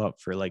myself up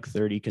for like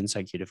 30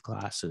 consecutive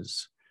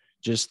classes,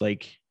 just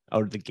like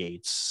out of the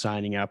gates,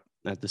 signing up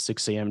at the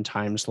 6 a.m.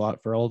 time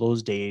slot for all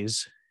those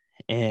days.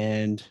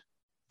 And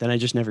then I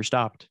just never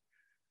stopped.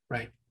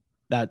 Right.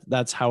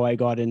 That's how I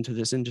got into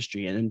this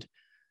industry. And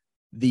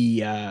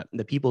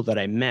the people that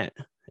I met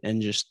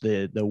and just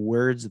the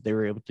words that they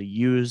were able to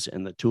use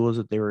and the tools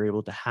that they were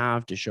able to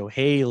have to show,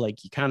 hey,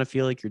 like you kind of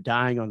feel like you're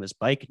dying on this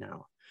bike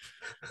now,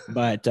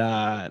 but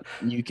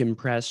you can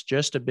press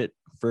just a bit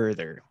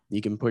further.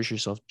 You can push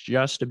yourself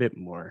just a bit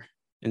more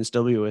and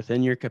still be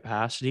within your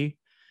capacity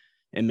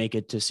and make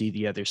it to see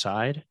the other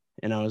side.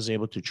 And I was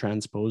able to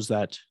transpose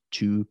that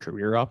to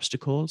career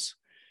obstacles.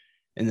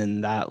 And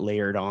then that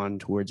layered on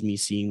towards me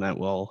seeing that,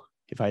 well,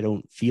 if I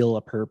don't feel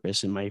a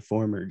purpose in my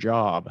former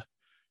job,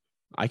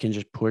 I can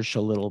just push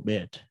a little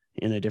bit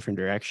in a different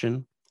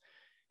direction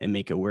and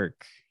make it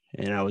work.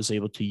 And I was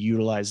able to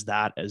utilize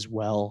that as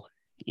well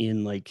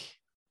in like,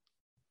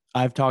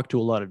 I've talked to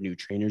a lot of new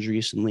trainers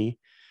recently,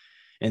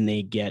 and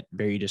they get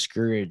very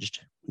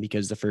discouraged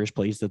because the first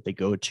place that they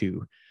go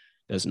to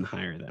doesn't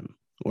hire them,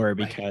 or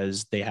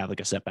because they have like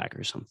a setback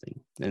or something.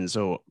 And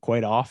so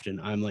quite often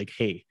I'm like,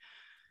 hey,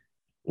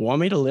 want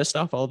me to list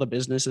off all the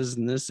businesses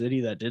in this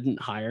city that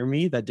didn't hire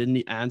me, that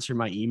didn't answer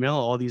my email,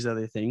 all these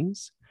other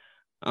things?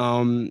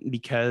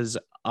 Because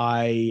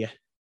I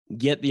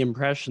get the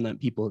impression that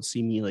people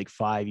see me like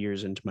 5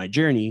 years into my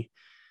journey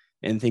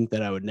and think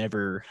that I would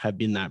never have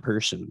been that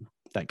person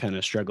that kind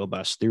of struggle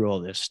bus through all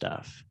this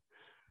stuff.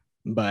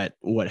 But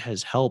what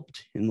has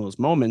helped in those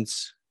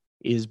moments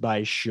is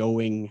by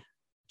showing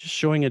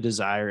a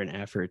desire and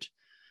effort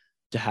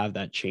to have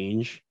that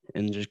change,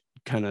 and just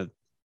kind of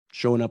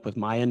showing up with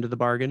my end of the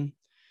bargain.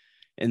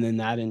 And then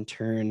that in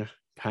turn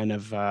kind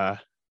of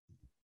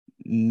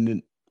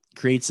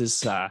creates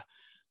this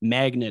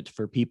magnet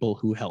for people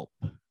who help.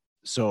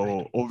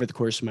 So over the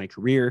course of my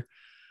career,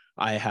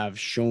 I have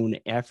shown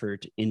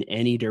effort in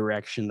any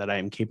direction that I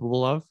am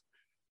capable of,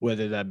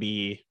 whether that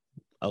be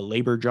a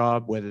labor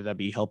job, whether that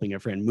be helping a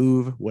friend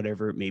move,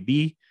 whatever it may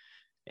be.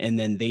 And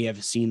then they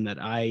have seen that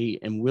I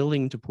am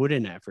willing to put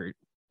in effort.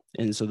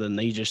 And so then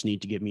they just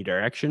need to give me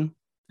direction.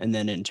 And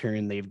then in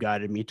turn, they've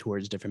guided me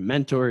towards different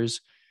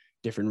mentors,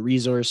 different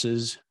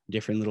resources,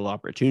 different little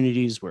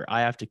opportunities where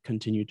I have to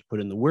continue to put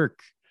in the work.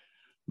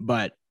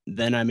 But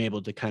then I'm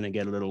able to kind of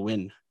get a little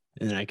win,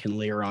 and then I can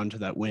layer onto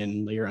that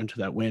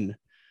win.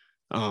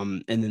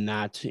 And then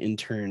that in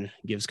turn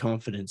gives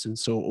confidence. And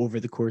so over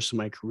the course of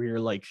my career,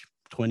 like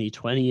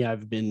 2020,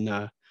 I've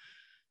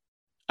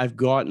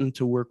gotten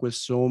to work with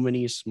so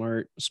many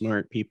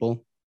smart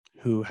people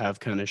who have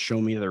kind of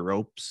shown me the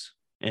ropes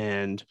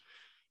and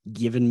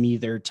given me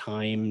their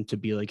time to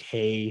be like,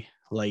 hey,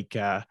 like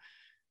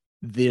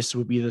this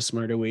would be the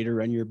smarter way to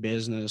run your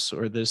business,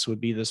 or this would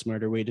be the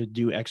smarter way to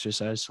do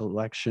exercise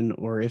selection,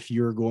 or if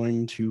you're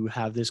going to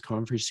have this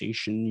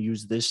conversation,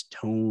 use this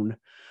tone.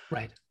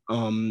 Right.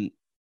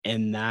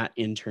 And that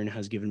in turn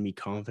has given me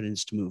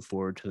confidence to move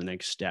forward to the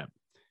next step.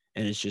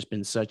 And it's just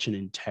been such an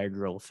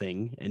integral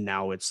thing. And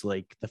now it's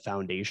like the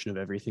foundation of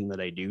everything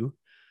that I do,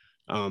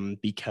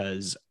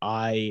 because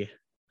I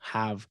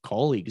have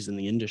colleagues in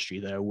the industry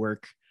that I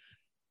work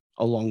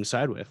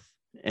alongside with,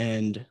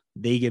 and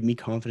they give me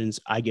confidence.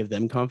 I give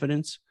them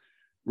confidence,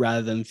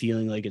 rather than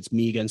feeling like it's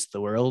me against the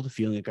world,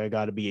 feeling like I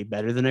got to be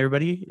better than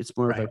everybody. It's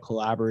more of a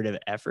collaborative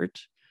effort.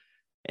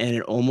 And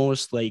it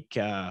almost like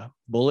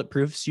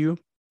bulletproofs you,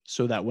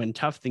 so that when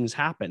tough things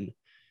happen,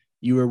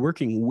 you are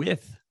working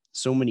with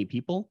so many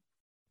people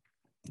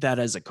that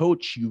as a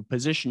coach, you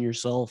position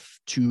yourself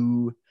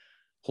to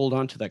hold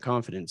on to that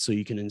confidence so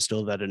you can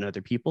instill that in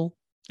other people,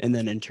 and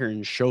then in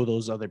turn show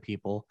those other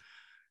people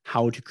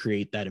how to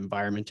create that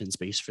environment and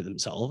space for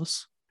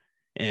themselves.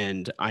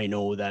 And I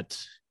know that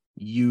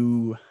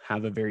you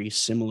have a very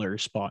similar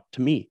spot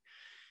to me,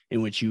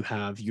 in which you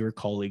have your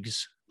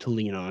colleagues to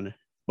lean on,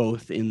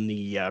 both in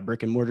the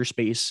brick and mortar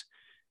space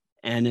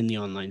and in the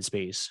online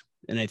space.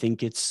 And I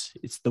think it's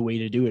the way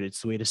to do it.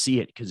 It's the way to see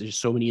it, because there's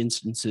so many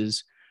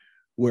instances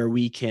where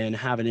we can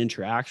have an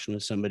interaction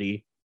with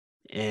somebody,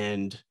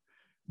 and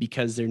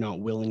because they're not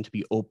willing to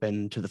be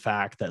open to the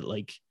fact that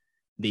like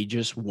they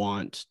just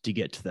want to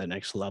get to that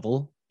next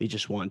level, they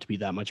just want to be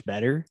that much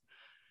better,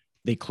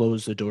 they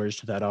close the doors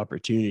to that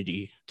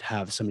opportunity to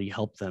have somebody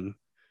help them.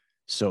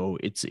 So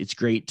it's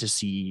great to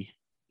see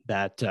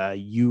that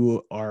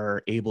you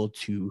are able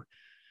to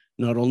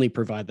not only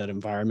provide that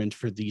environment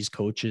for these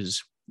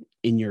coaches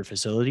in your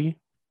facility,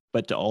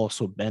 but to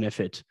also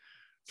benefit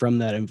from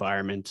that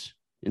environment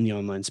in the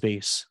online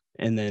space.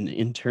 And then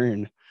in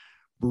turn,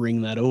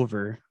 bring that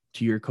over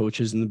to your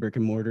coaches in the brick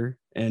and mortar,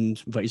 and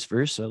vice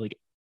versa. Like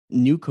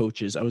new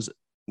coaches, I was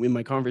in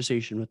my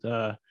conversation with,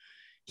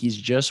 he's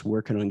just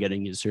working on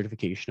getting his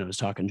certification. I was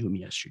talking to him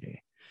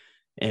yesterday,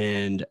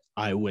 and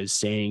I was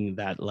saying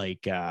that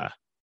like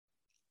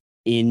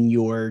in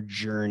your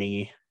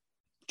journey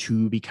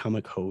to become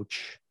a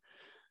coach,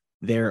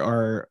 there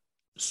are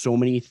so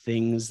many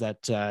things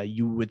that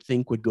you would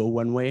think would go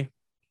one way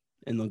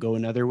and they'll go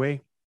another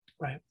way.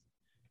 Right.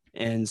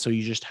 And so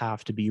you just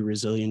have to be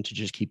resilient to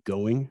just keep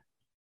going.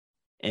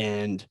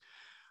 And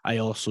I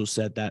also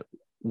said that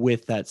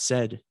with that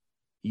said,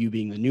 you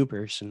being the new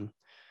person,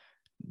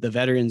 the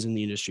veterans in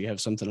the industry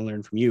have something to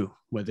learn from you,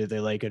 whether they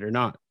like it or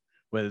not,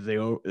 whether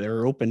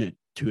they're open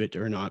to it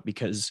or not,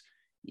 because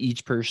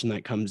each person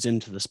that comes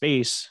into the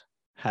space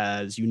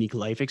has unique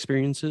life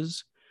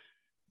experiences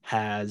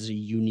has a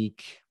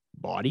unique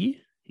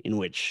body in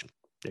which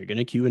they're going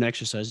to cue and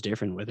exercise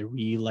different, whether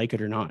we like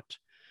it or not,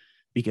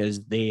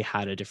 because they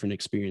had a different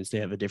experience. They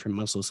have a different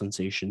muscle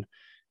sensation.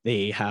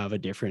 They have a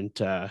different,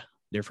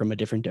 they're from a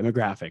different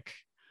demographic.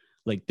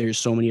 Like there's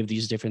so many of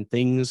these different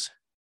things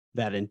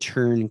that in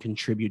turn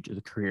contribute to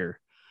the career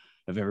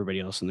of everybody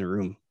else in the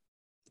room.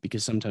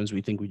 Because sometimes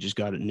we think we just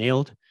got it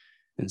nailed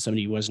and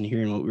somebody wasn't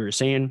hearing what we were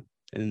saying.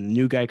 And the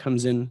new guy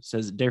comes in,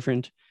 says it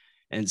different,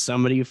 and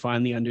somebody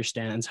finally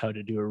understands how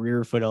to do a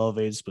rear foot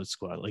elevated split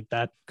squat. Like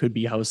that could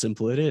be how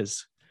simple it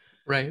is.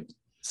 Right.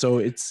 So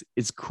it's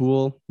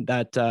cool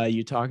that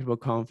you talked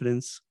about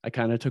confidence. I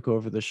kind of took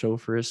over the show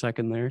for a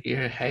second there.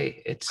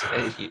 Hey,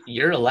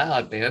 you're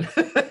allowed, man,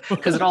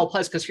 because it all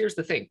applies. Because here's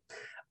the thing,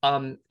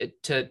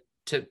 to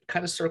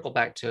kind of circle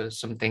back to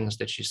some things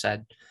that you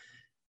said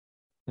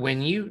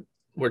when you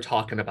were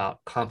talking about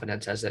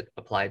confidence as it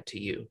applied to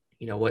you.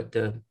 You know what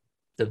the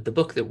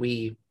book that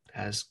we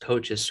as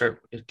coaches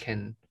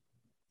can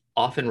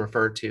often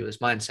refer to as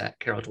mindset,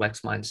 Carol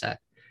Dweck's mindset,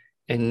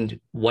 and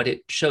what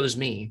it shows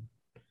me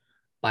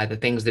by the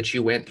things that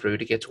you went through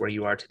to get to where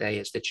you are today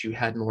is that you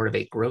had more of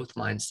a growth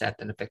mindset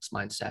than a fixed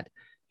mindset.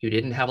 You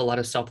didn't have a lot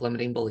of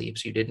self-limiting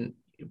beliefs. You didn't,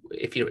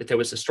 if there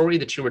was a story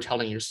that you were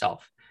telling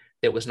yourself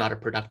that was not a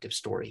productive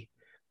story,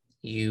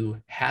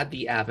 you had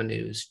the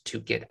avenues to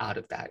get out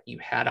of that. You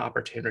had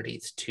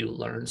opportunities to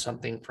learn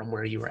something from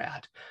where you were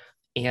at.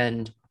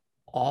 And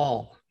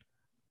all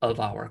of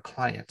our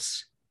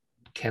clients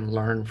can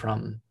learn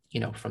from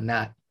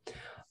that.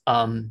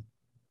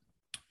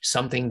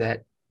 Something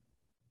that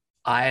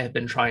I have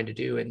been trying to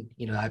do, and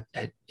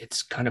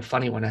it's kind of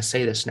funny when I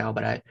say this now,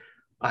 but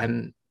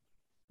I'm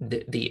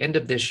the end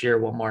of this year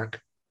will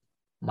mark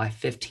my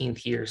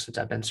 15th year since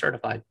I've been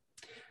certified,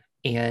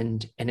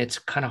 and it's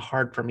kind of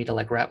hard for me to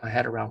like wrap my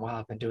head around. Wow,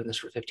 I've been doing this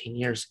for 15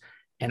 years,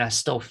 and I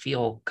still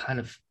feel kind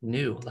of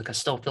new. Like I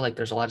still feel like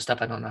there's a lot of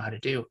stuff I don't know how to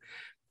do,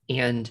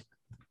 and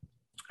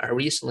I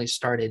recently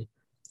started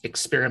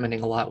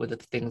experimenting a lot with the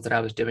things that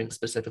I was doing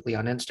specifically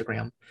on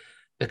Instagram,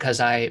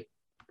 because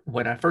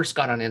when I first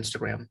got on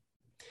Instagram,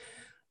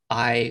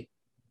 I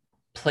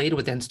played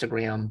with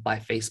Instagram by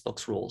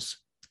Facebook's rules.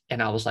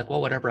 And I was like, well,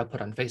 whatever I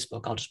put on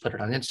Facebook, I'll just put it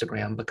on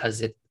Instagram because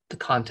the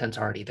content's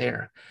already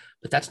there.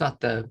 But that's not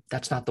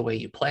the way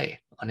you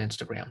play on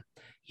Instagram.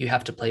 You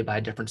have to play by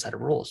a different set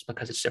of rules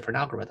because it's different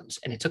algorithms.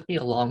 And it took me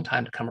a long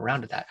time to come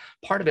around to that.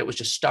 Part of it was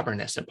just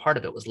stubbornness, and part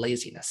of it was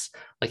laziness.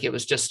 Like it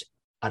was just,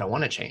 I don't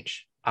want to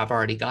change. I've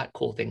already got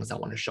cool things I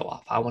want to show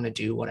off. I want to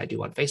do what I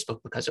do on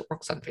Facebook because it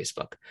works on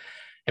Facebook.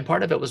 And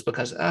part of it was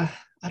because I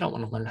don't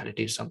want to learn how to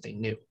do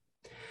something new.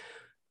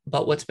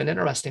 But what's been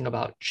interesting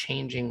about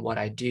changing what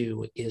I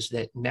do is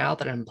that now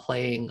that I'm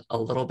playing a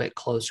little bit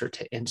closer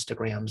to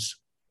Instagram's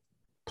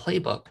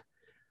playbook,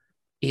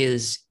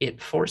 is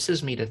it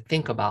forces me to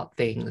think about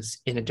things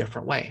in a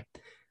different way.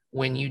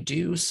 When you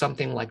do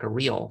something like a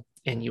reel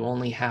and you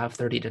only have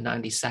 30 to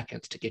 90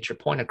 seconds to get your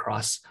point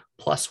across,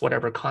 plus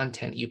whatever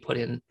content you put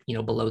in,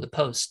 below the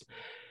post,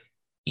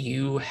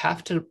 you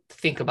have to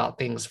think about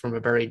things from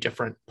a very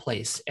different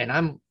place. And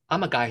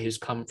I'm a guy who's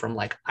come from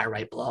I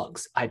write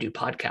blogs, I do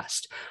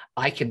podcasts,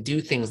 I can do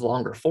things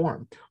longer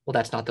form. Well,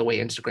 that's not the way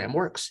Instagram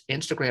works.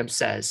 Instagram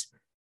says,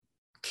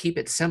 keep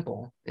it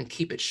simple and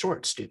keep it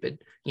short,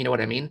 stupid. You know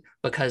what I mean?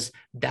 Because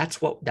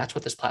that's what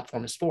this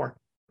platform is for.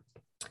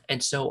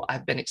 And so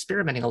I've been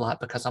experimenting a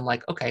lot because I'm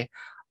like, okay,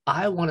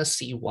 I want to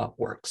see what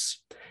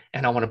works.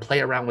 And I want to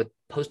play around with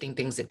posting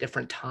things at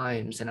different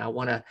times. And I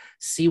want to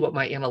see what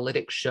my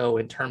analytics show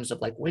in terms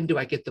of when do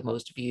I get the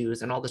most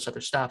views and all this other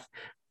stuff.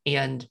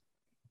 And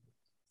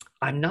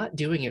I'm not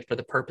doing it for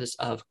the purpose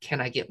of,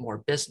 can I get more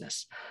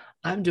business?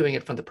 I'm doing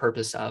it for the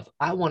purpose of,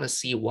 I want to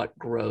see what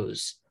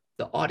grows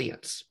the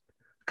audience,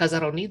 because I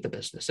don't need the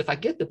business. If I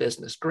get the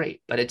business,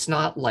 great. But it's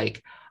not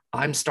like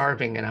I'm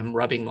starving and I'm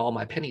rubbing all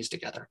my pennies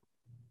together.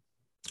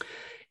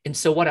 And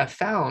so what I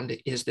found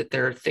is that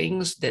there are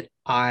things that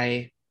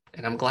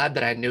and I'm glad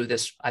that I knew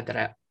this, that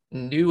I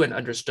knew and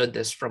understood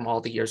this from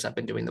all the years I've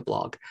been doing the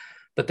blog,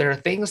 but there are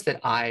things that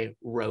I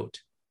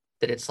wrote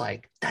that it's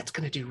like, that's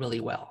going to do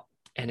really well.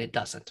 And it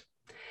doesn't.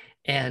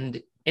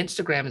 And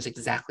Instagram is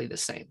exactly the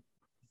same.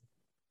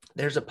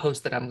 There's a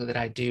post that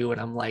I do, and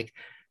I'm like,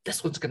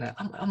 this one's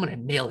I'm gonna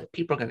nail it.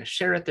 People are gonna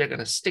share it. They're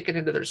gonna stick it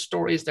into their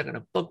stories. They're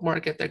gonna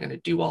bookmark it. They're gonna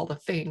do all the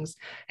things,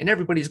 and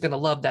everybody's gonna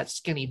love that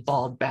skinny,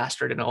 bald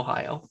bastard in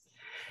Ohio.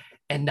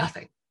 And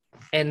nothing.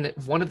 And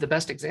one of the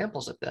best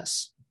examples of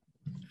this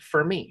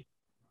for me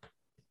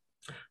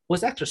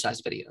was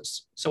exercise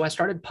videos. So I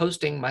started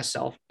posting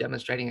myself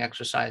demonstrating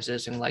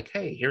exercises and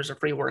hey, here's a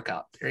free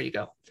workout. There you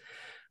go.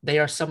 They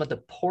are some of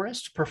the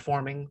poorest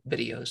performing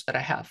videos that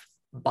I have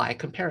by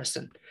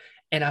comparison.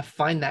 And I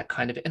find that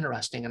kind of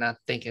interesting. And I'm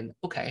thinking,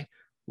 okay,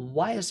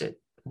 why does it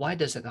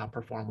not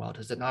perform well?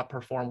 Does it not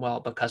perform well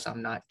because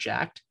I'm not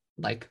jacked?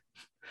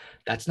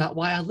 That's not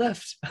why I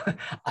lift.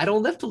 I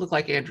don't lift to look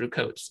like Andrew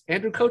Coates.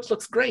 Andrew Coates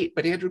looks great,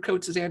 but Andrew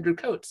Coates is Andrew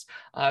Coates,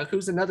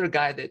 who's another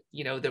guy that,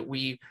 that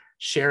we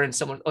sharing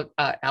someone,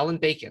 Alan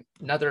Bacon,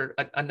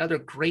 another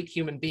great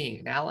human being,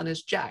 and Alan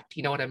is jacked,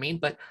 you know what I mean?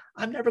 But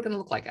I'm never going to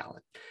look like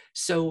Alan.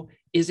 So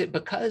is it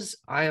because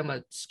I am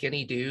a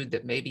skinny dude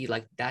that maybe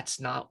like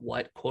that's not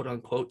what quote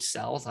unquote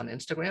sells on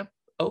Instagram?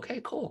 Okay,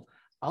 cool.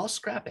 I'll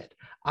scrap it.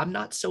 I'm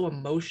not so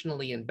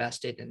emotionally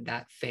invested in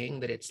that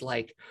thing that it's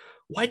like,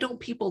 why don't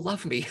people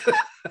love me?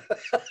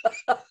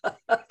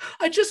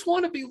 I just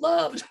want to be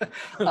loved.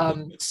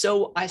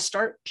 So I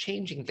start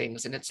changing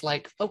things, and it's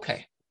like,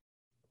 okay,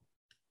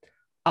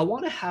 I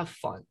want to have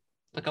fun.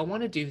 Like I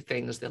want to do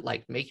things that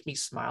like make me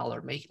smile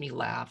or make me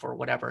laugh or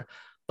whatever.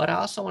 But I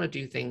also want to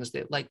do things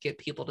that like get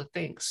people to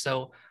think.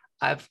 So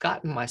I've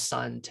gotten my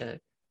son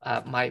to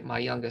my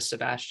youngest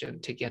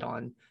Sebastian to get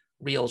on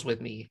reels with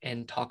me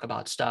and talk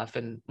about stuff.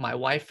 And my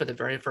wife for the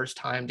very first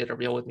time did a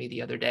reel with me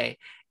the other day.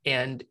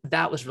 And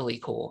that was really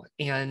cool.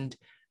 And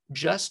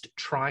just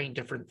trying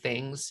different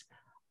things.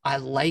 I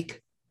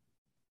like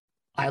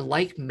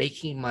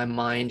making my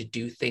mind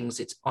do things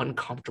it's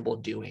uncomfortable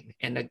doing.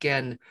 And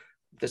again,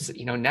 this,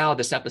 now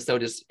this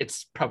episode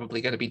it's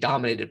probably going to be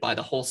dominated by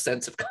the whole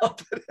sense of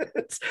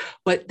confidence,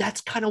 but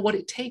that's kind of what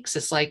it takes.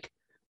 It's like,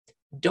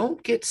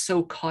 don't get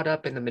so caught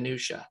up in the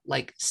minutia.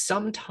 Like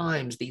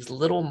sometimes these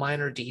little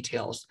minor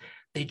details,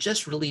 they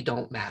just really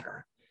don't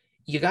matter.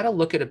 You got to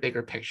look at a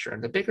bigger picture.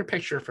 And the bigger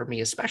picture for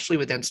me, especially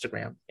with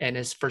Instagram, and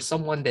is for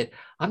someone that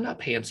I'm not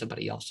paying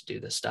somebody else to do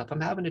this stuff,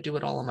 I'm having to do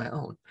it all on my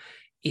own,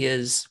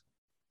 is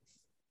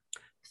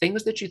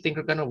things that you think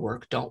are going to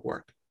work don't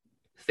work.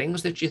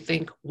 Things that you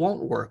think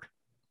won't work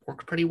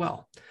pretty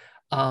well.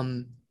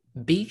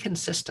 Be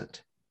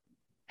consistent.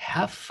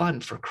 Have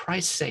fun, for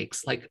Christ's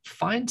sakes. Like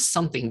find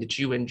something that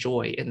you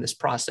enjoy in this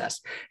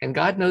process. And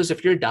God knows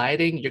if you're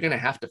dieting, you're going to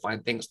have to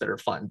find things that are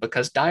fun,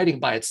 because dieting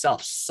by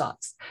itself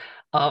sucks.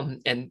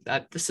 And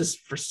this is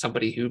for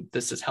somebody who,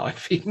 this is how I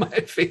feed my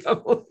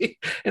family.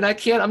 And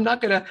I'm not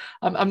going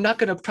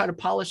to try to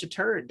polish a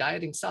turd.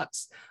 Dieting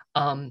sucks.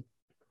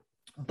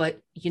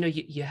 But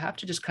you have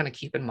to just kind of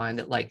keep in mind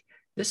that like,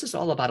 this is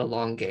all about a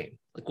long game.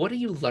 Like, what are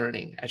you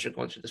learning as you're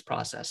going through this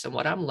process? And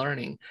what I'm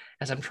learning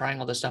as I'm trying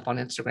all this stuff on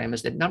Instagram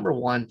is that number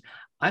one,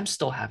 I'm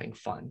still having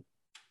fun.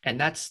 And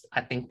that's,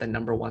 I think, the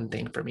number one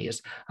thing for me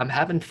is I'm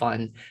having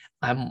fun.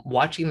 I'm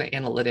watching the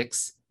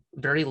analytics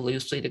very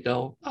loosely to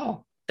go,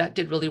 oh, that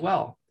did really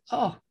well.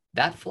 Oh,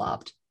 that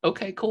flopped.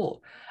 Okay,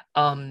 cool.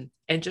 And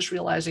just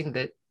realizing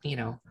that,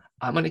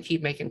 I'm going to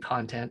keep making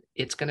content.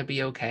 It's going to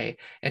be okay.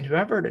 And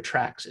whoever it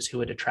attracts is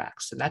who it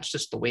attracts. And that's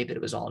just the way that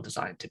it was all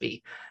designed to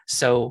be.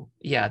 So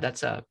yeah,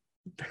 that's a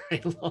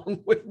very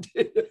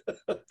long-winded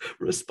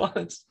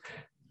response.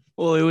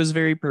 Well, it was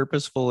very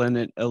purposeful, and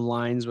it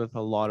aligns with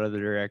a lot of the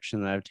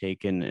direction that I've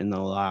taken in the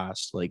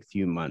last like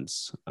few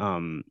months.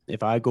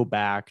 If I go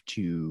back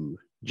to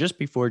just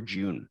before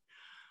June,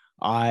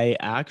 I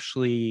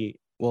actually,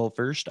 well,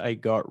 first I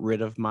got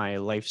rid of my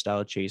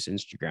Lifestyle Chase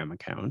Instagram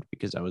account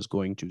because I was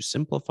going to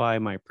simplify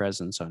my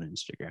presence on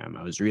Instagram.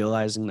 I was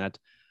realizing that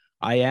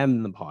I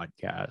am the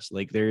podcast.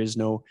 Like there's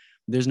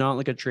not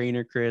like a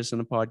trainer Chris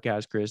and a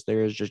podcast Chris.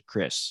 There is just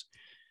Chris,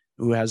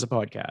 who has a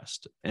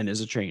podcast and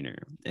is a trainer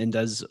and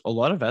does a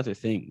lot of other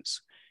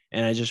things.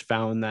 And I just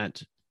found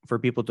that for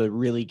people to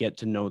really get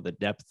to know the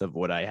depth of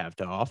what I have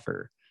to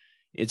offer,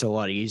 it's a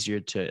lot easier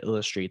to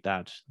illustrate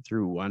that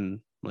through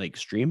one like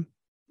stream.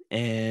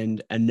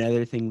 And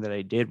another thing that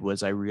I did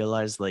was I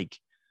realized like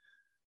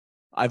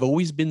I've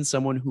always been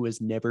someone who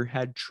has never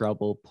had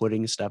trouble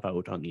putting stuff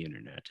out on the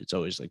internet. It's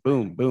always like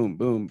boom, boom,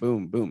 boom,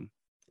 boom, boom.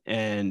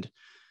 And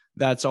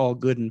that's all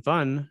good and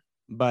fun.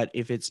 But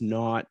if it's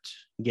not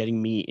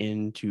getting me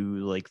into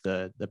like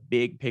the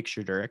big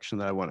picture direction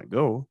that I want to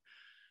go,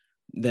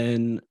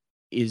 then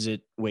is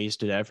it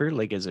wasted effort?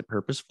 Like, is it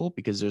purposeful?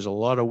 Because there's a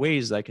lot of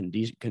ways that I can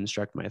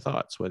deconstruct my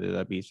thoughts, whether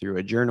that be through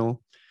a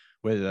journal,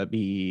 whether that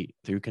be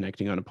through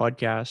connecting on a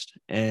podcast.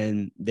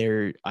 And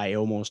there, I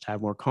almost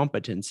have more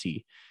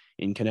competency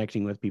in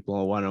connecting with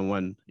people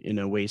one-on-one in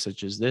a way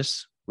such as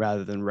this,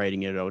 rather than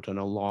writing it out on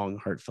a long,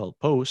 heartfelt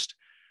post.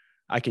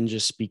 I can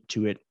just speak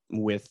to it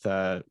with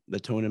the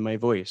tone in my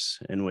voice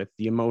and with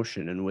the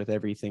emotion and with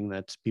everything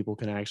that people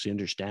can actually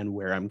understand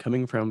where I'm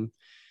coming from,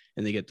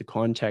 and they get the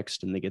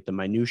context and they get the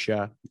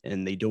minutia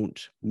and they don't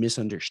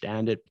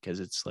misunderstand it because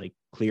it's like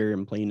clear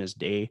and plain as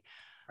day.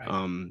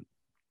 Right.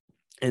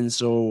 And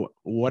so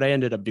what I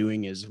ended up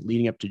doing is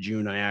leading up to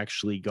June, I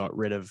actually got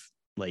rid of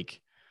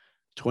like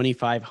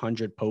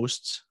 2,500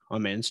 posts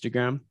on my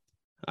Instagram.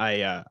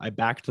 I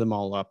backed them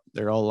all up.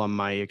 They're all on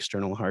my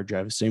external hard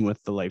drive. Same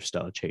with the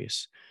Lifestyle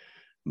Chase.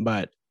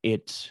 But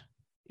it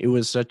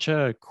was such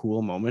a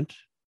cool moment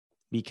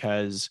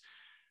because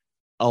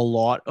a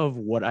lot of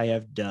what I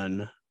have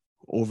done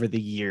over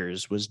the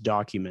years was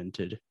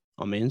documented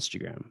on my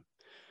Instagram.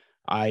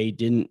 I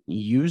didn't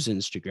use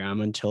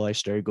Instagram until I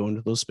started going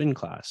to those spin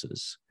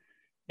classes.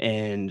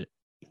 And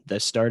the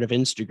start of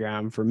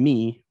Instagram for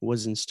me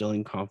was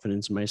instilling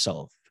confidence in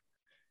myself.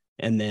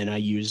 And then I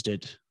used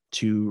it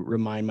to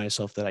remind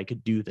myself that I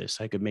could do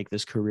this. I could make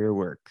this career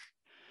work.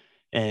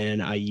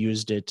 And I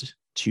used it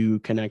to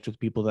connect with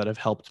people that have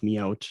helped me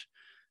out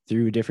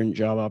through different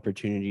job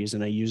opportunities,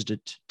 and I used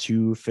it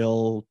to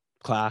fill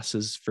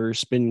classes for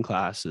spin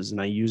classes,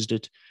 and I used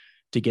it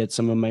to get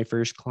some of my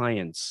first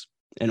clients.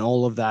 And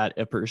all of that,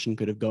 a person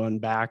could have gone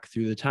back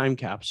through the time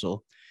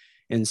capsule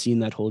and seen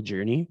that whole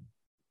journey.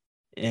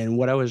 And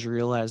what I was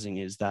realizing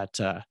is that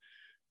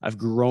I've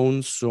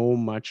grown so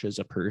much as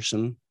a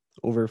person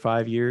over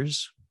 5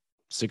 years,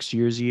 6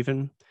 years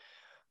even,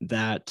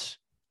 that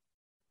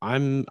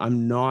I'm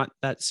not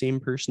that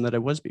same person that I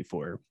was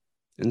before.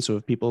 And so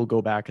if people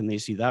go back and they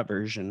see that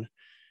version,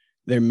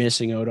 they're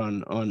missing out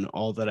on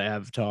all that I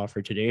have to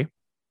offer today.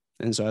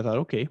 And so I thought,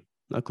 okay,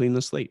 I'll clean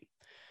the slate.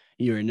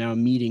 You are now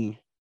meeting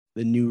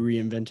the new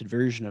reinvented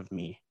version of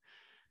me.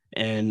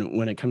 And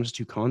when it comes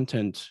to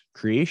content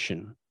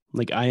creation,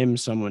 like I am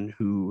someone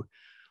who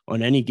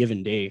on any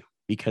given day,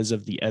 because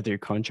of the other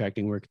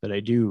contracting work that I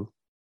do,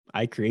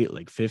 I create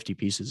like 50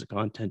 pieces of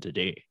content a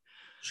day.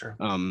 Sure.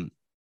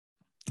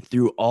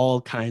 Through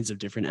all kinds of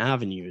different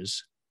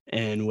avenues.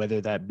 And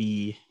whether that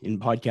be in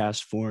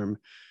podcast form,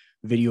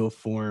 video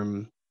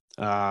form,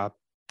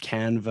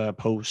 Canva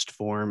post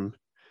form.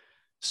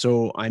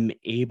 So I'm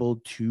able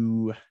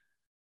to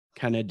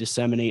kind of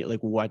disseminate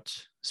like what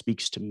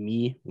speaks to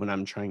me when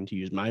I'm trying to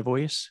use my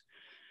voice,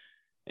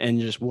 and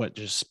just what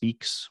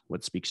speaks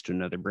to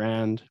another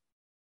brand.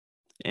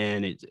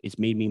 And it's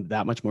made me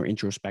that much more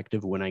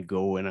introspective when I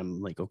go and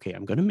I'm like, okay,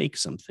 I'm going to make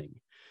something.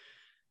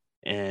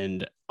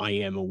 And I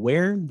am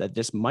aware that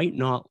this might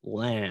not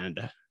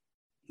land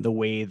the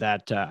way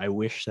that I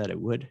wish that it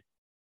would.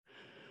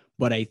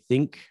 But I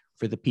think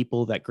for the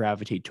people that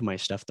gravitate to my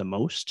stuff the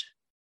most,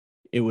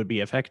 it would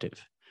be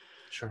effective.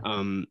 Sure.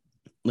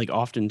 Like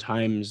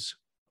oftentimes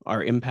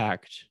our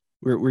impact,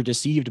 we're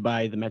deceived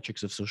by the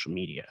metrics of social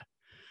media,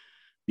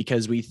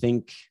 because we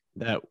think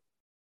that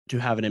to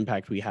have an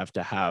impact, we have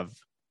to have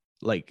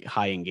like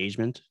high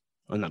engagement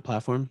on that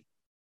platform.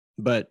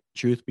 But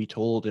truth be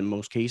told, in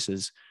most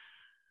cases,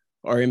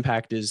 our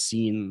impact is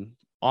seen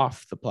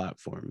off the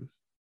platform.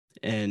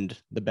 And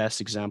the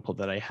best example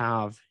that I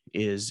have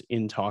is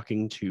in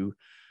talking to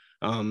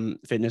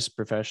fitness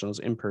professionals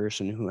in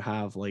person who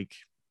have like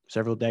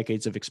several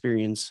decades of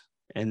experience,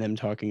 and them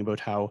talking about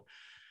how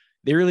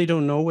they really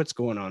don't know what's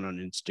going on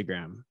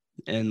Instagram.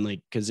 And like,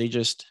 because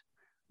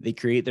they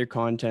create their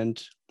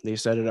content, they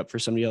set it up for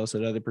somebody else,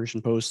 that other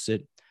person posts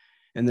it,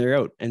 and they're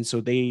out. And so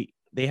they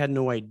had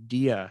no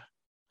idea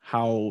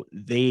how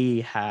they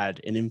had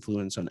an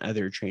influence on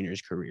other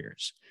trainers'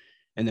 careers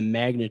and the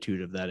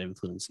magnitude of that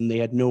influence. And they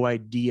had no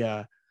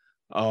idea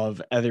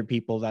of other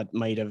people that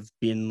might have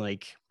been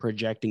like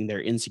projecting their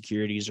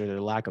insecurities or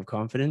their lack of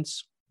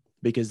confidence,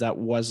 because that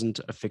wasn't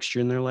a fixture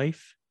in their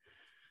life.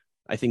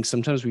 I think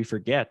sometimes we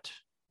forget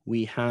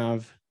we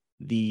have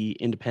the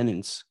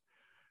independence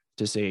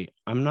to say,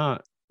 I'm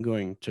not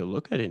going to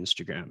look at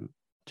Instagram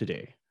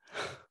today,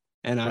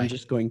 and I'm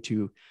just going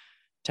to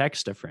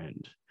text a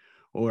friend,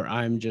 or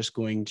I'm just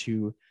going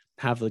to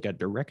have like a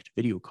direct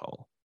video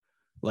call.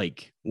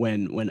 Like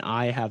when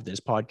I have this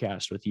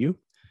podcast with you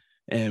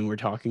and we're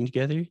talking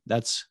together,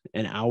 that's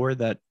an hour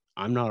that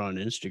I'm not on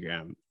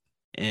Instagram,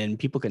 and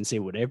people can say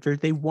whatever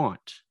they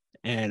want.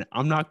 And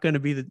I'm not going to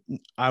be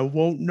I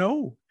won't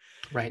know,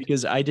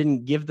 because I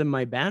didn't give them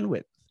my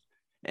bandwidth.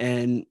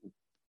 And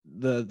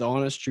the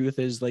honest truth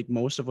is, like,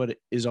 most of what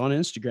is on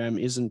Instagram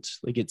isn't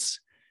like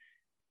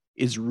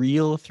is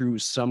real through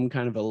some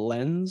kind of a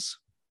lens.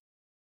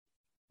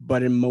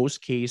 But in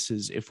most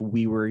cases, if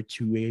we were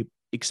to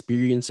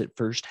experience it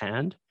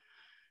firsthand,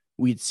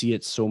 we'd see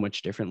it so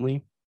much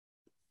differently.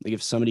 Like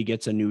if somebody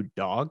gets a new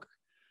dog,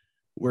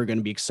 we're going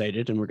to be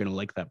excited and we're going to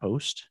like that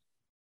post.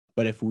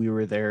 But if we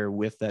were there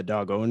with that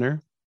dog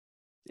owner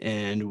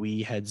and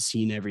we had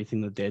seen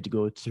everything that they had to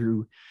go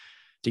through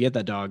to get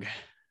that dog,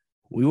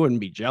 we wouldn't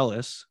be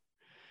jealous.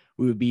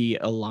 We would be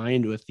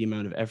aligned with the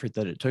amount of effort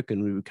that it took.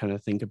 And we would kind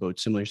of think about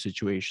similar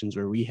situations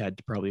where we had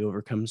to probably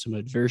overcome some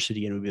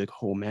adversity, and we'd be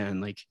like, oh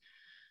man, like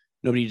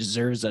nobody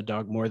deserves that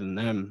dog more than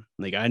them.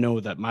 Like, I know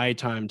that my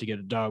time to get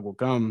a dog will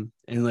come.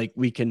 And like,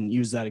 we can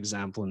use that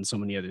example in so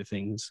many other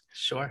things.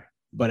 Sure.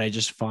 But I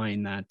just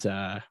find that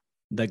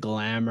the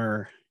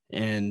glamour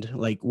and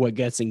like what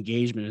gets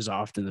engagement is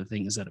often the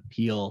things that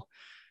appeal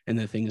and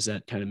the things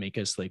that kind of make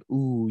us like,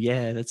 ooh,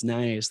 yeah, that's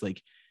nice.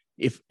 Like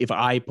if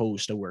I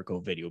post a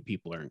workout video,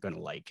 people aren't going to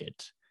like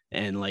it.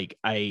 And like,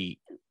 I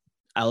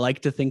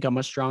like to think I'm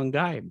a strong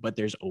guy, but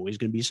there's always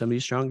going to be somebody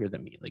stronger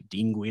than me. Like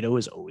Dean Guido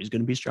is always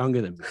going to be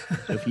stronger than me.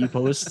 So if he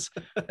posts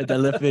a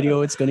deadlift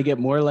video, it's going to get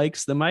more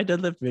likes than my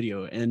deadlift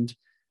video. And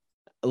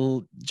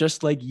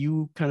just like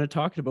you kind of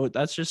talked about,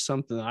 that's just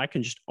something that I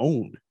can just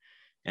own.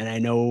 And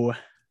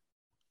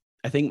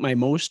I think my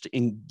most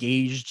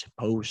engaged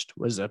post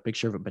was a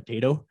picture of a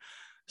potato.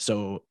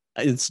 So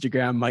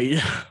Instagram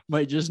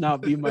might just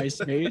not be my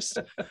space.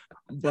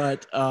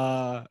 But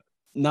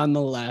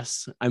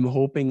nonetheless, I'm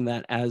hoping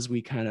that as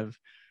we kind of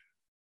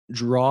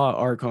draw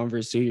our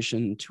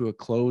conversation to a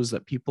close,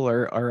 that people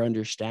are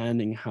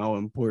understanding how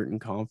important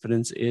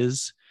confidence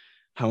is,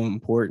 how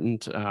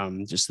important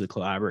just the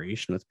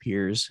collaboration with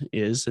peers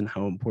is, and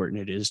how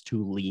important it is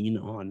to lean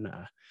on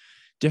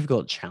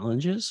difficult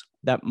challenges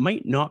that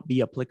might not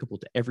be applicable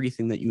to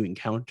everything that you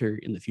encounter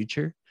in the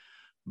future,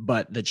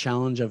 but the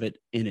challenge of it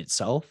in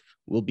itself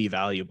will be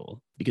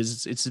valuable,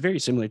 because it's very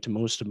similar to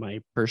most of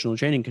my personal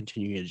training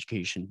continuing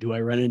education. Do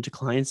I run into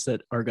clients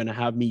that are going to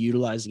have me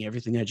utilizing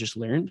everything I just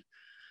learned?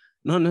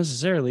 Not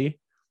necessarily,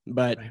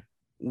 but Right.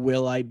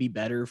 will I be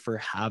better for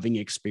having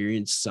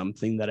experienced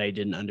something that I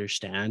didn't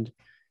understand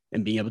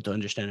and being able to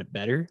understand it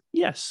better?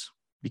 Yes,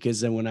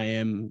 because then when I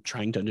am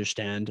trying to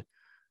understand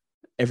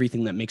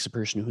everything that makes a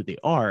person who they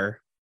are,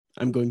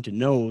 I'm going to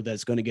know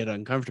that's going to get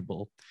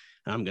uncomfortable.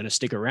 I'm going to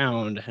stick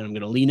around and I'm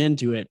going to lean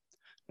into it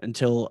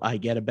until I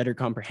get a better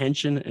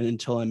comprehension and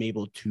until I'm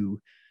able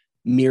to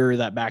mirror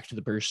that back to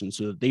the person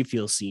so that they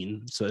feel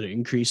seen, so that it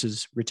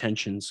increases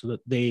retention, so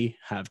that they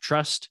have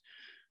trust,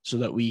 so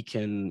that we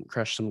can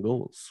crush some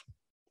goals.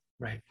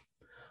 Right.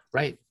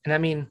 Right. And I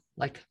mean,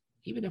 like,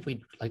 even if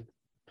we like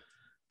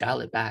dial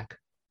it back,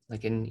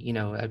 like, and,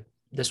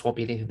 this won't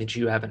be anything that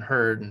you haven't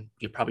heard, and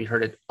you probably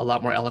heard it a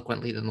lot more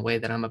eloquently than the way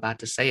that I'm about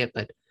to say it,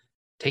 but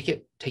take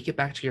it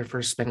back to your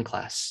first spin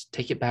class.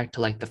 Take it back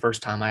to like the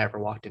first time I ever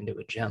walked into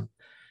a gym.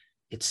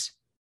 I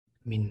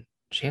mean,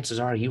 chances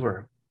are you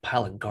were a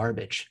pile of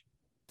garbage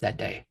that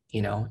day.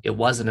 It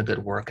wasn't a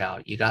good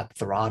workout. You got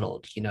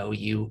throttled.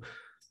 You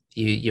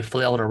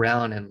flailed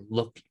around and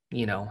looked,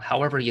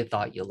 however you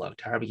thought you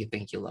looked, however you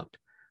think you looked.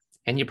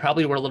 And you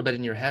probably were a little bit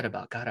in your head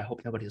about, God, I hope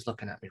nobody's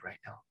looking at me right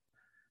now.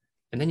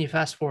 And then you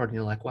fast forward and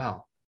you're like,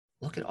 wow,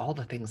 look at all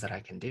the things that I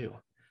can do.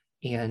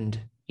 And,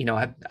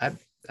 I'm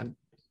a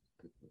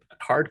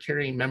card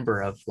carrying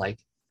member of like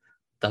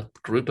the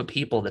group of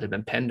people that have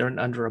been pinned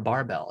under a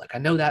barbell. Like, I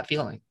know that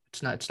feeling.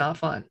 It's not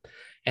fun.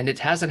 And it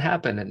hasn't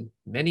happened in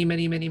many,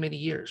 many, many, many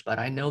years, but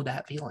I know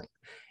that feeling.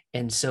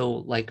 And so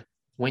like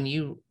when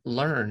you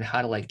learn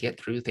how to like get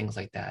through things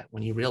like that,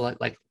 when you realize,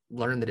 like,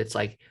 learn that it's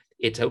like,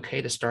 it's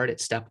okay to start at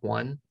step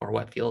one or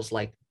what feels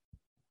like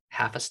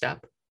half a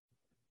step.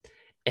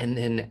 And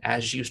then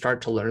as you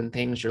start to learn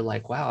things, you're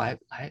like, wow,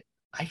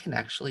 I can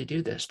actually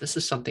do this. This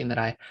is something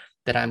that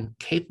I'm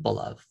capable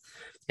of.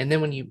 And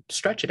then when you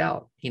stretch it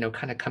out,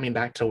 kind of coming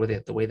back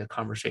to the way the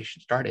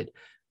conversation started,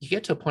 you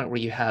get to a point where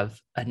you have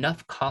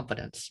enough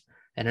confidence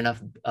and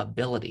enough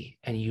ability,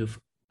 and you've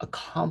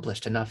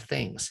accomplished enough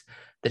things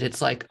that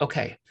it's like,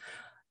 okay,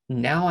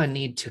 now I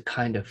need to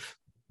kind of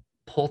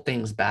pull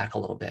things back a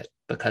little bit,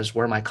 because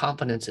where my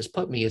confidence has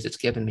put me is it's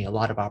given me a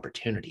lot of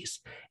opportunities,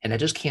 and I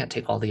just can't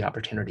take all the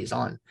opportunities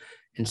on.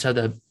 And so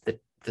the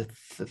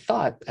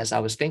thought as I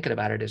was thinking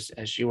about it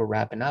as you were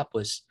wrapping up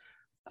was,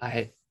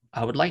 I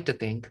I would like to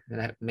think,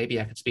 and maybe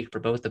I could speak for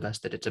both of us,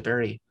 that it's a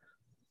very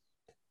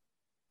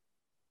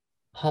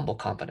humble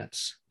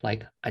confidence.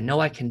 Like, I know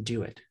I can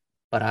do it,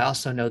 but I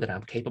also know that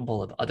I'm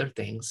capable of other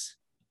things,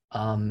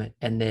 and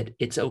that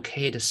it's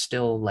okay to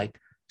still like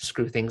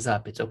screw things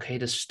up. It's okay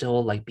to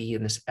still like be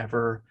in this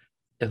ever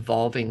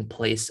evolving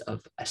place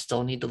of, I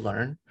still need to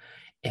learn,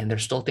 and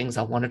there's still things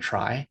I want to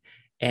try.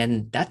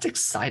 And that's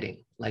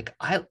exciting. Like,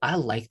 I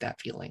like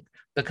that feeling,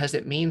 because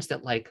it means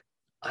that like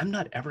I'm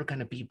not ever going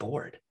to be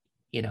bored,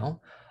 you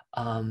know?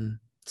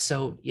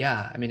 So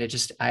yeah, I mean, it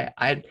just,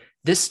 I,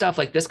 this stuff,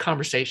 like this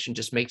conversation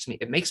just makes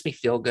me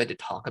feel good to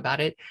talk about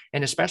it.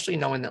 And especially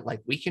knowing that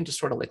like we can just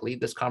sort of like leave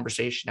this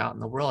conversation out in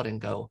the world and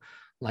go,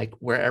 like,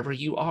 wherever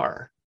you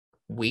are,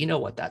 we know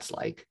what that's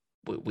like.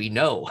 We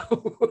know.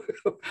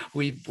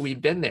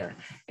 We've been there.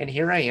 And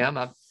here I am,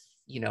 I'm,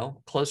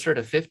 closer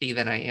to 50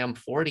 than I am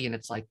 40. And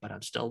it's like, but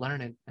I'm still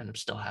learning and I'm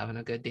still having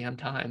a good damn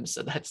time.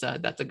 So that's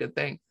a good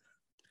thing.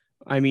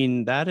 I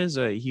mean, that is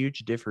a huge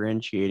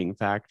differentiating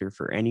factor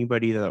for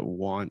anybody that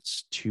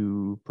wants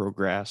to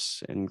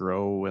progress and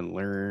grow and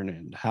learn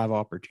and have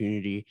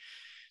opportunity.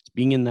 It's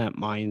being in that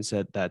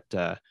mindset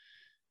that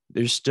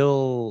there's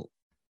still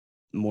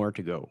more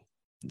to go.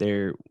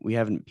 We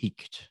haven't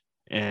peaked.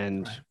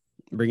 And Right.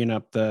 bringing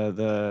up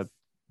the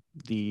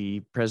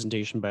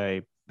presentation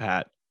by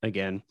Pat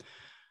again,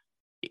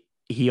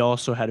 he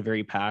also had a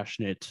very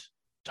passionate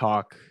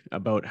talk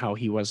about how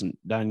he wasn't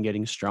done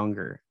getting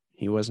stronger.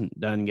 He wasn't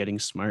done getting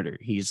smarter.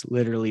 He's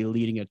literally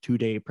leading a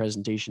 2-day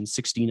presentation,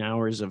 16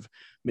 hours of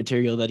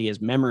material that he has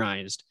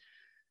memorized.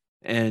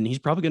 And he's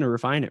probably going to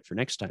refine it for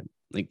next time.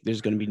 Like,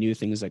 there's going to be new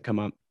things that come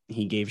up.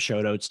 He gave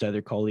shout outs to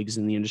other colleagues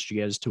in the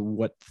industry as to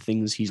what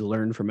things he's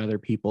learned from other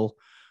people.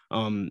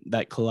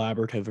 That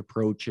collaborative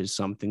approach is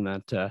something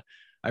that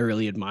I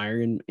really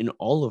admire in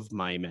all of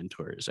my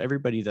mentors.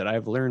 Everybody that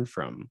I've learned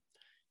from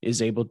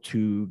is able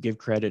to give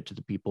credit to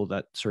the people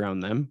that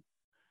surround them,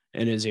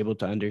 and is able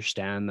to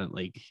understand that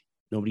like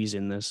nobody's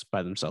in this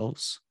by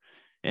themselves,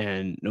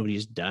 and nobody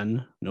is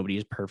done. Nobody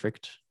is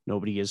perfect.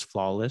 Nobody is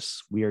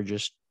flawless. We are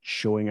just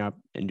showing up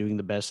and doing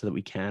the best that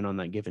we can on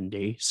that given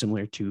day,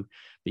 similar to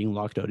being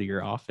locked out of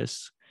your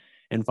office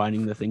and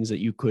finding the things that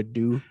you could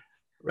do,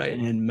 Right.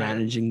 and Right.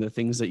 managing the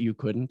things that you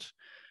couldn't,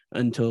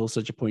 until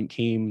such a point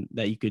came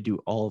that you could do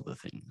all of the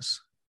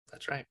things.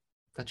 That's right.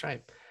 That's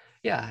right.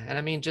 Yeah. And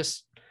I mean,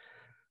 just,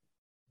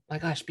 my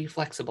gosh, be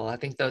flexible. I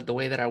think the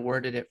way that I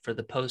worded it for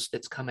the post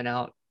that's coming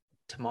out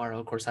tomorrow,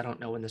 of course, I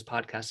don't know when this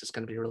podcast is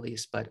going to be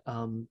released, but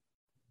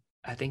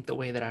I think the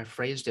way that I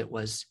phrased it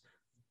was,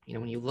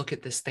 when you look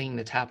at this thing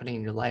that's happening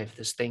in your life,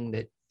 this thing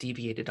that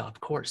deviated off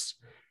course,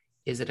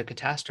 is it a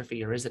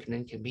catastrophe or is it an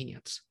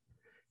inconvenience?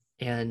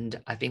 And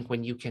I think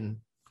when you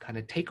can kind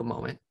of take a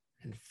moment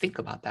and think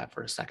about that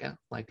for a second,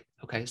 like,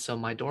 okay, so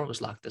my door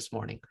was locked this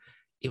morning.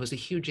 It was a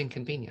huge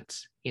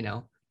inconvenience.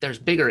 There's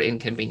bigger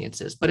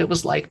inconveniences, but it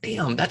was like,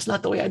 damn, that's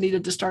not the way I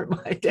needed to start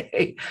my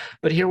day.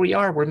 But here we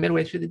are, we're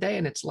midway through the day,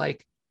 and it's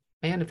like,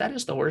 man, if that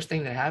is the worst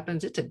thing that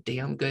happens, it's a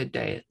damn good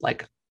day.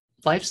 Like,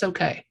 life's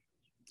okay.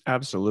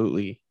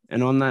 Absolutely.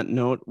 And on that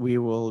note, we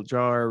will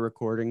draw our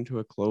recording to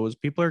a close.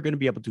 People are going to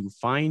be able to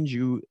find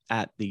you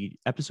at the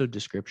episode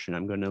description.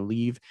 I'm going to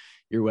leave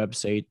your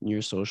website and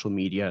your social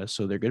media,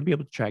 so they're going to be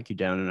able to track you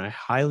down. And I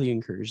highly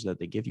encourage that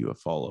they give you a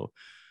follow.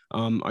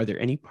 Are there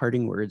any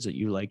parting words that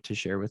you like to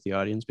share with the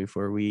audience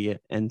before we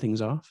end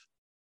things off?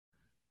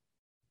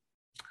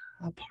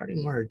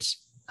 Parting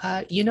words.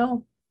 I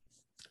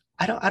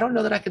don't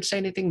know that I could say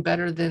anything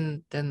better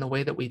than the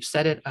way that we've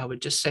said it. I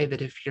would just say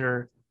that if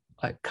you're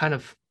kind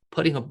of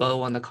putting a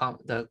bow on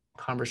the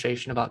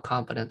conversation about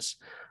confidence,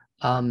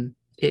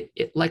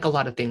 it like a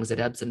lot of things,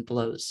 it ebbs and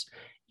flows.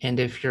 And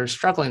if you're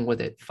struggling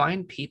with it,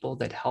 find people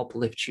that help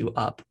lift you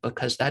up,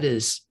 because that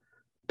is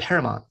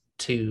paramount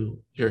to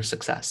your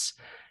success.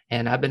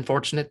 And I've been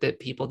fortunate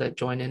that people that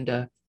join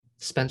into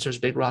Spencer's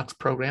Big Rocks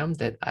program,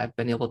 that I've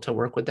been able to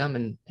work with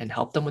them and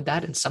help them with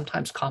that. And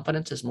sometimes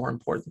confidence is more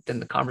important than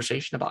the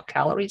conversation about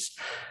calories,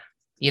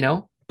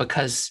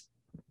 because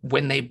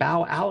when they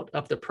bow out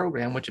of the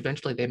program, which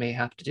eventually they may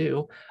have to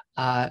do,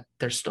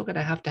 they're still going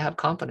to have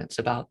confidence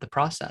about the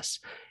process.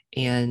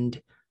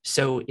 And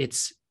so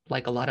it's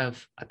like a lot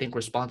of, I think,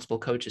 responsible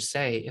coaches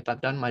say, if I've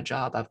done my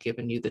job, I've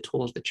given you the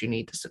tools that you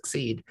need to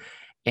succeed.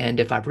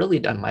 And if I've really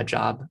done my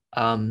job,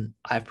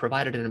 I've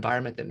provided an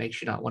environment that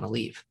makes you not want to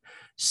leave.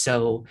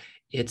 So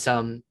it's,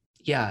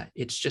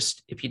 it's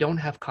just, if you don't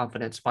have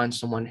confidence, find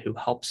someone who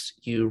helps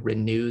you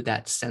renew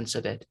that sense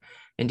of it.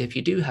 And if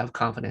you do have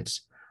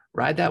confidence,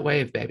 ride that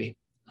wave, baby,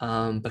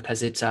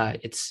 because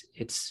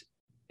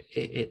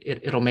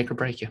it'll make or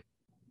break you.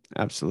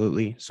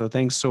 Absolutely. So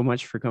thanks so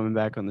much for coming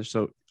back on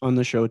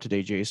the show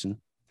today,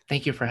 Jason.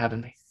 Thank you for having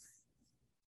me.